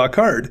spell, you draw a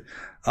card.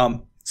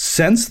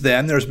 Since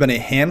then, there's been a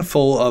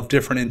handful of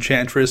different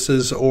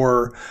enchantresses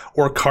or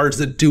cards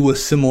that do a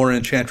similar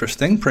enchantress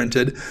thing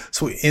printed.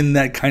 So in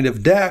that kind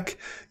of deck,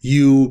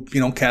 you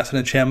cast an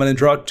enchantment and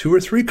draw 2 or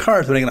 3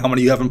 cards, depending on how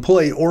many you have in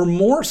play, or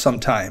more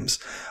sometimes.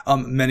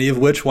 Many of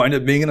which wind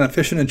up being an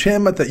efficient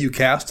enchantment that you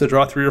cast to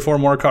draw 3 or 4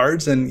 more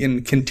cards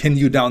and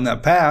continue down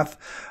that path.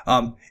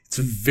 It's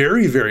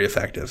very, very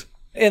effective.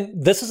 And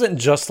this isn't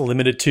just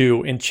limited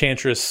to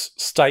enchantress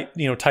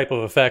type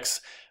of effects.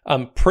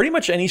 Pretty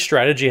much any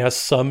strategy has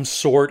some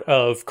sort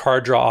of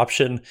card draw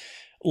option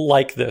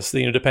like this,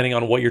 depending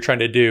on what you're trying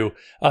to do.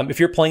 If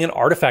you're playing an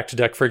artifact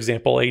deck, for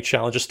example, a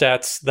challenge of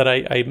stats that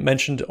I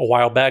mentioned a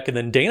while back, and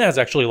then Dana has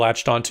actually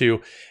latched onto,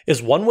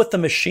 is one with the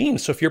machine.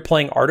 So if you're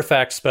playing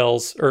artifact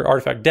spells, or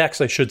artifact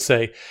decks, I should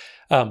say,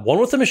 one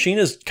with the machine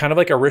is kind of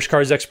like a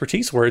Rishkar's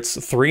Expertise, where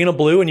it's 3 and a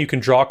blue, and you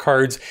can draw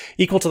cards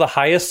equal to the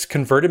highest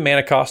converted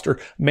mana cost, or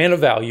mana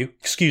value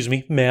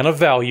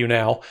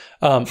now,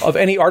 of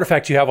any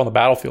artifact you have on the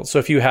battlefield. So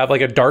if you have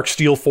like a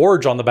Darksteel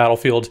Forge on the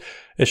battlefield,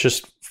 it's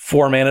just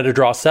 4 mana to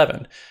draw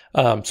 7.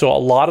 So a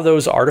lot of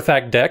those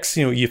artifact decks,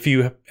 if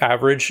you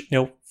average,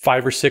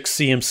 5 or 6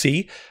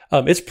 CMC,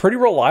 it's pretty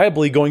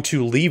reliably going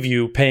to leave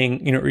you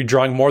paying, you're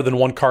drawing more than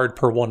 1 card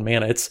per 1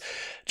 mana. It's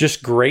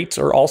just great.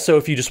 Or also,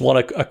 if you just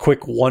want a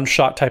quick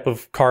one-shot type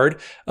of card,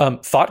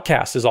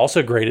 Thoughtcast is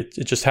also great.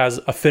 It just has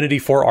affinity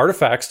for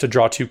artifacts to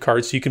draw 2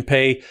 cards. So you can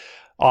pay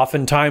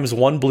oftentimes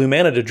 1 blue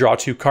mana to draw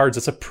 2 cards.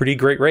 It's a pretty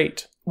great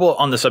rate. Well,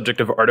 on the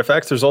subject of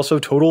artifacts, there's also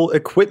total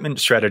equipment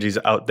strategies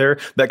out there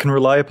that can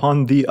rely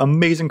upon the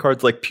amazing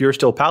cards like Pure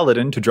Steel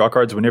Paladin to draw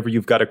cards whenever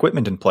you've got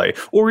equipment in play,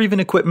 or even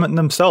equipment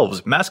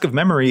themselves. Mask of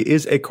Memory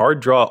is a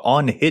card draw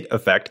on hit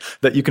effect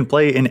that you can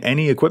play in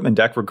any equipment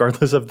deck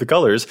regardless of the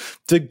colors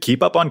to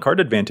keep up on card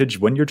advantage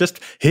when you're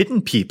just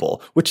hitting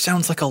people, which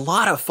sounds like a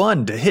lot of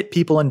fun to hit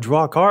people and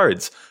draw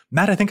cards.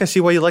 Matt, I think I see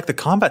why you like the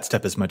combat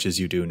step as much as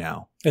you do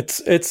now.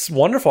 It's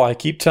wonderful. I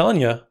keep telling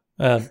you.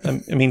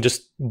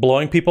 Just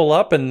blowing people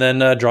up and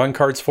then drawing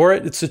cards for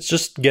it. It's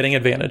just getting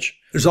advantage.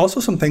 There's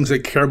also some things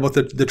that care about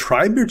the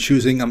tribe you're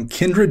choosing.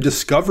 Kindred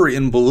Discovery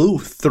in blue,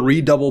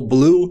 3 double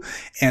blue,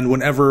 and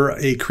whenever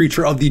a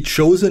creature of the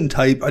chosen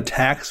type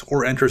attacks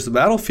or enters the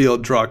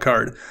battlefield, draw a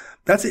card.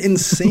 That's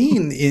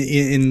insane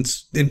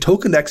in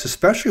token decks,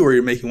 especially where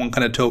you're making one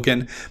kind of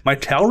token. My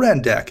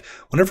Talrand deck,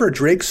 whenever a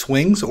Drake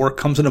swings or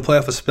comes into play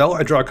off a spell,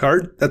 I draw a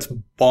card. That's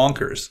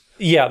bonkers.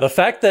 Yeah, the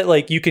fact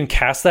that you can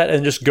cast that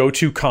and just go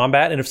to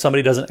combat, and if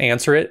somebody doesn't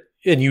answer it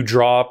and you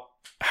draw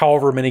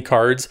however many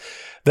cards,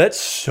 that's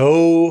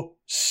so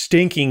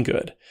stinking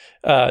good.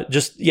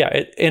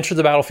 Enter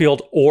the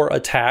battlefield or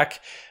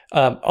attack.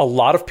 A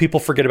lot of people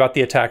forget about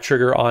the attack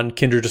trigger on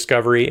Kindred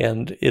Discovery,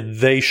 and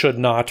they should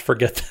not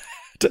forget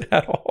that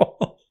at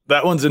all.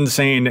 That one's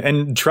insane,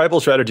 and tribal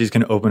strategies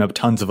can open up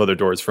tons of other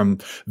doors, from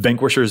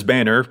Vanquisher's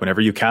Banner,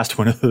 whenever you cast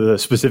one of the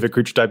specific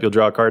creature type, you'll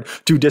draw a card,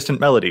 to Distant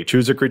Melody,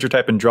 choose a creature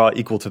type and draw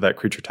equal to that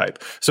creature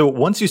type. So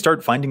once you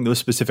start finding those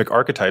specific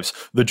archetypes,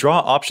 the draw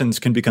options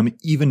can become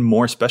even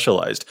more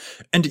specialized.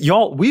 And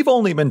y'all, we've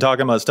only been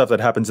talking about stuff that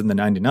happens in the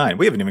 99.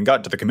 We haven't even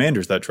gotten to the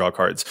commanders that draw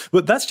cards,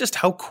 but that's just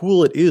how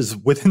cool it is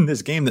within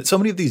this game that so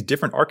many of these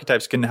different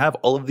archetypes can have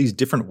all of these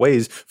different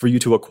ways for you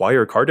to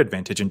acquire card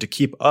advantage and to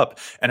keep up.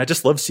 And I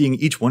just love seeing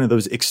each one of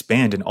those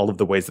expand in all of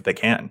the ways that they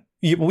can.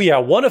 Yeah,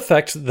 one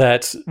effect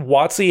that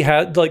WotC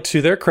had,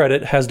 to their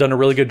credit, has done a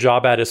really good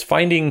job at is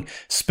finding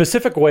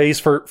specific ways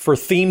for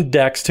themed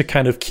decks to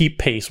kind of keep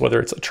pace,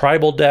 whether it's a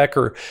tribal deck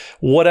or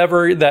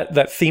whatever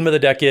that theme of the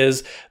deck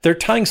is. They're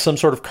tying some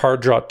sort of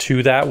card draw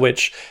to that,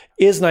 which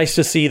is nice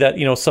to see that,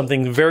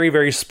 something very,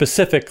 very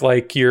specific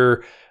like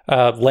your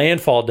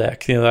landfall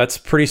deck, that's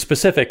pretty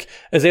specific,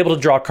 is able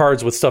to draw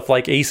cards with stuff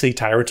like AC,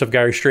 Tyrant of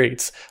Gyre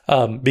Straits,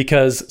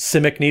 because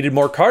Simic needed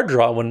more card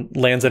draw when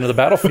lands into the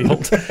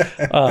battlefield.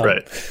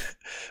 Right.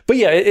 But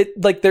yeah,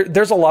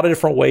 there's a lot of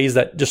different ways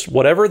that just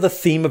whatever the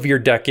theme of your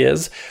deck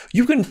is,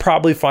 you can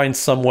probably find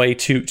some way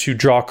to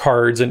draw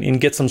cards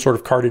and get some sort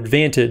of card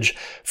advantage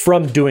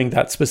from doing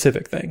that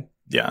specific thing.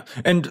 Yeah.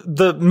 And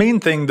the main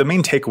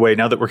takeaway,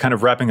 now that we're kind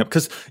of wrapping up,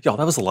 because y'all,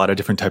 that was a lot of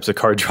different types of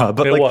card draw,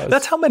 but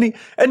that's how many,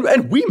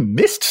 and we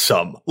missed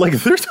some.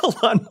 There's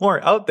a lot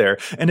more out there.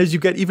 And as you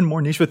get even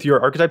more niche with your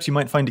archetypes, you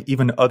might find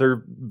even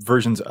other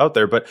versions out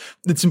there. But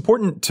it's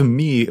important to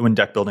me when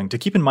deck building to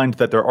keep in mind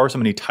that there are so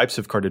many types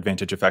of card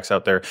advantage effects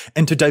out there,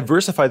 and to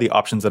diversify the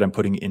options that I'm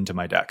putting into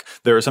my deck.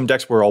 There are some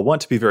decks where I'll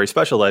want to be very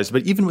specialized,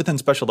 but even within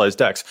specialized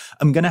decks,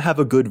 I'm going to have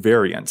a good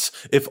variance.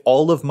 If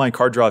all of my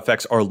card draw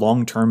effects are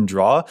long-term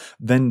draw,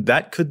 then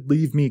that could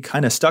leave me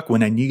kind of stuck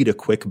when I need a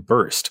quick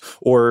burst.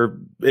 Or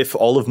if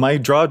all of my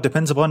draw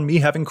depends upon me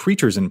having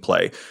creatures in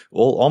play,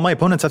 well, all my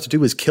opponents have to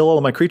do is kill all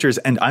of my creatures,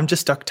 and I'm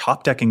just stuck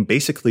top decking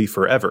basically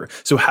forever.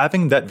 So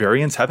having that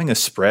variance, having a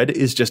spread,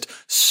 is just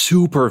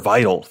super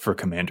vital for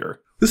Commander.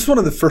 This is one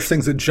of the first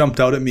things that jumped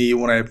out at me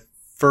when I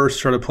first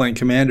started playing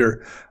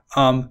Commander.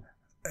 I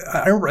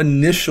remember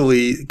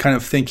initially kind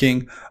of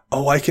thinking,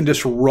 I can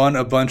just run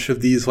a bunch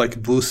of these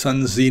like Blue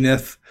Sun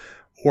Zenith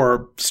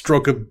or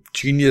stroke of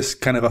genius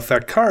kind of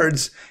effect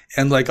cards.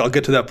 And like, I'll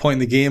get to that point in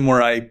the game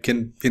where I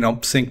can,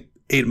 sink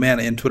 8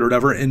 mana into it or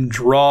whatever and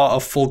draw a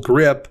full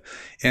grip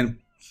and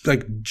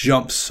like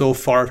jump so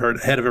far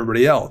ahead of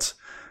everybody else.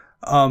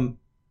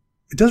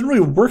 It doesn't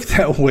really work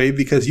that way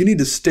because you need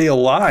to stay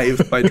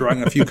alive by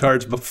drawing a few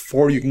cards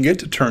before you can get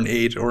to turn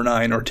 8 or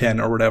 9 or 10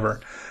 or whatever.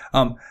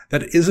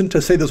 That isn't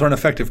to say those aren't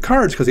effective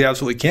cards, because they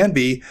absolutely can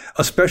be,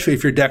 especially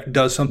if your deck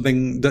does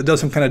something that does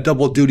some kind of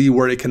double duty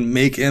where it can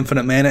make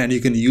infinite mana and you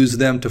can use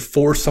them to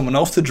force someone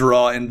else to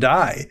draw and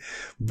die.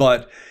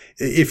 But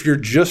if you're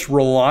just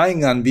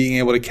relying on being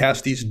able to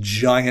cast these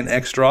giant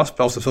X draw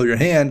spells to fill your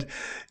hand,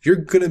 you're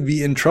going to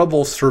be in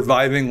trouble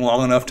surviving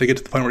long enough to get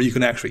to the point where you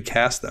can actually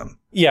cast them.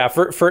 Yeah,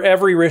 for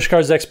every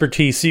Rishkar's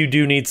expertise, you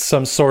do need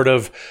some sort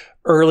of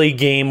early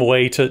game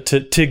way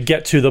to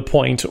get to the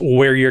point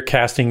where you're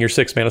casting your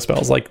 6 mana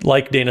spells.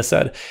 Like Dana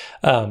said,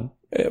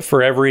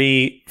 for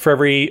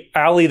every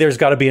alley, there's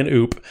got to be an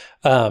oop.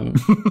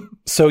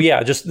 So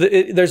yeah,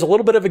 there's a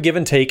little bit of a give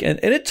and take, and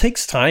it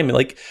takes time.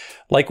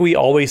 Like we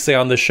always say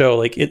on the show,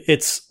 like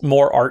it's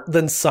more art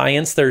than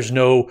science. There's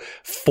no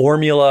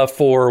formula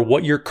for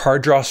what your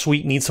card draw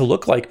suite needs to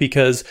look like,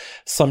 because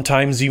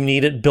sometimes you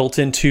need it built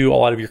into a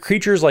lot of your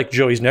creatures, like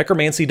Joey's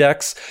necromancy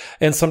decks,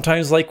 and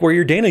sometimes like where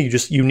you're Dana,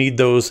 you need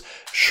those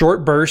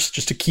short bursts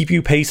just to keep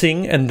you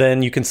pacing, and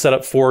then you can set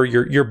up for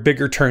your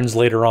bigger turns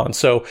later on.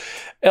 So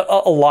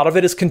a lot of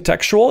it is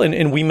contextual,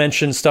 and we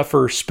mentioned stuff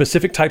for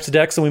specific types of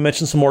decks, and we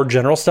mentioned some more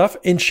general stuff,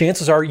 and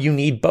chances are you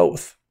need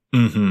both.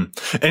 Mm-hmm.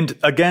 And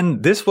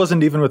again, this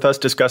wasn't even with us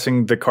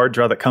discussing the card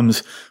draw that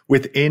comes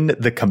within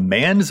the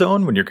command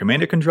zone when your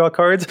commander can draw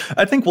cards.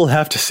 I think we'll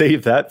have to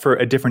save that for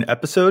a different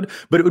episode,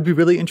 but it would be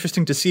really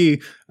interesting to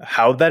see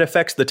how that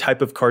affects the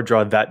type of card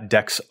draw that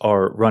decks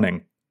are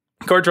running.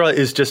 Card draw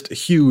is just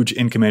huge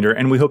in Commander,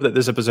 and we hope that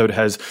this episode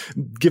has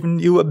given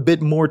you a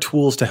bit more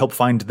tools to help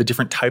find the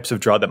different types of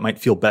draw that might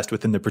feel best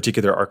within the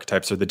particular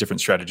archetypes or the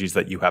different strategies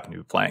that you happen to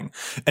be playing.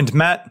 And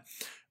Matt,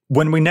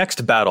 when we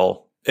next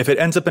battle, if it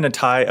ends up in a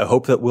tie, I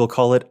hope that we'll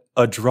call it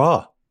a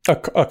draw.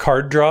 A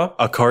card draw?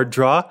 A card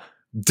draw?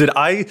 Did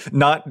I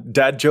not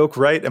dad joke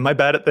right? Am I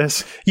bad at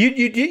this?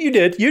 You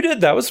did. You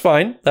did. That was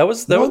fine. That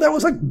was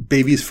like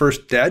baby's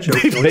first dad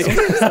joke. You're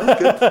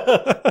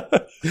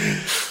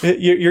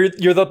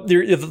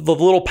the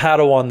little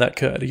Padawan that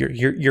could.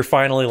 You're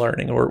finally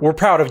learning. We're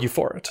proud of you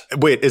for it.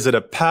 Wait, is it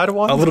a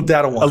Padawan? A little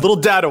Dadawan. A little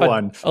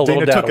Dadawan. A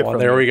little Dadawan.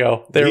 There we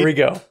go. We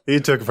go. He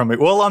took it from me.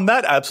 Well, on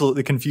that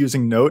absolutely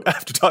confusing note,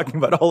 after talking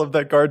about all of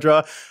that card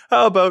draw,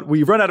 how about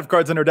we run out of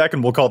cards in our deck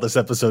and we'll call this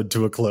episode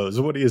to a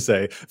close? What do you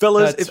say?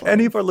 Fellas, if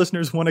any of our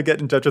listeners want to get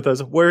in touch with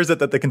us, where is it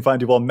that they can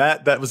find you? Well,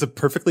 Matt, that was a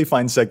perfectly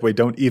fine segue.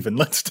 Don't even.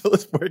 Let's tell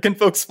us, where can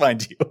folks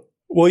find you?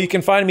 Well, you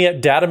can find me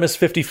at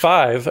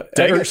Datamus55.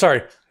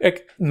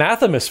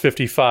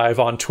 Mathimus55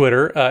 on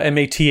Twitter,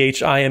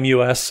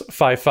 Mathimus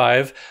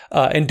 55.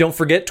 And don't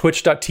forget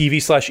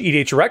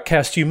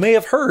twitch.tv/EDHRECast. You may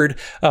have heard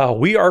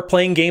we are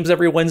playing games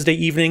every Wednesday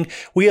evening.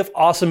 We have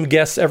awesome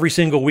guests every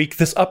single week.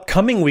 This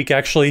upcoming week,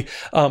 actually,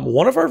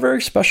 one of our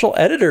very special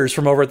editors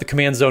from over at the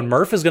Command Zone,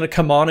 Murph, is going to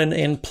come on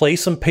and play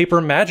some Paper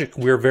Magic.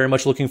 We're very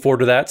much looking forward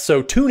to that.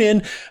 So tune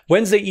in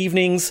Wednesday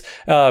evenings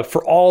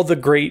for all the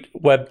great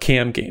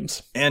webcam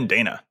games. And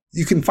Dana.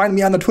 You can find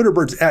me on the Twitter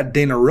birds at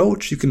Dana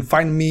Roach. You can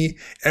find me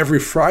every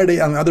Friday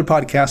on the other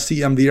podcast,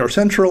 CMDR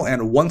Central,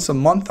 and once a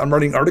month I'm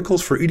writing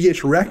articles for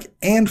EDH Rec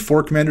and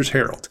for Commander's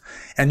Herald.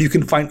 And you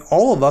can find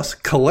all of us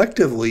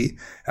collectively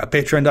at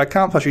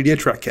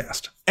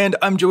patreon.com/EDHRECast. And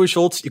I'm Joey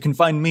Schultz. You can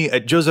find me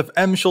at Joseph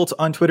M. Schultz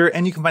on Twitter,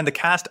 and you can find the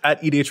cast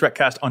at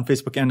EDHRECast on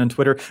Facebook and on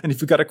Twitter. And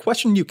if you've got a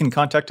question, you can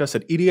contact us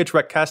at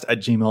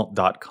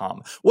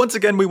edhrecast@gmail.com. Once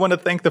again, we want to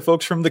thank the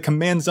folks from the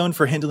Command Zone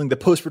for handling the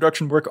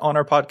post-production work on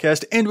our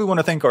podcast, and we want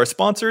to thank our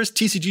sponsors,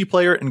 TCG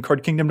Player and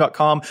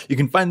CardKingdom.com. You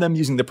can find them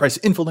using the price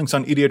info links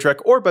on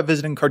EDHREC or by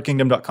visiting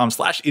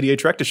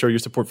CardKingdom.com/EDHREC to show your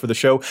support for the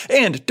show.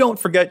 And don't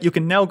forget, you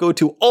can now go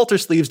to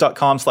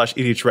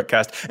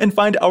altersleeves.com/EDHRECast and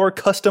find our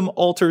custom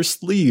altar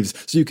sleeves,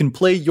 so you can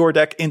play your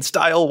deck in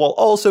style while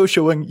also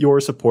showing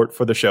your support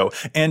for the show.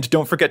 And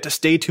don't forget to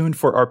stay tuned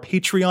for our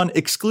Patreon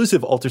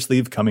exclusive altar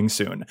sleeve coming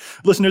soon.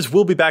 Listeners,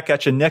 we'll be back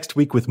at you next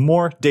week with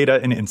more data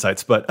and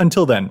insights. But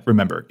until then,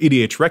 remember,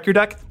 EDH wreck your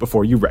deck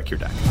before you wreck your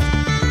deck.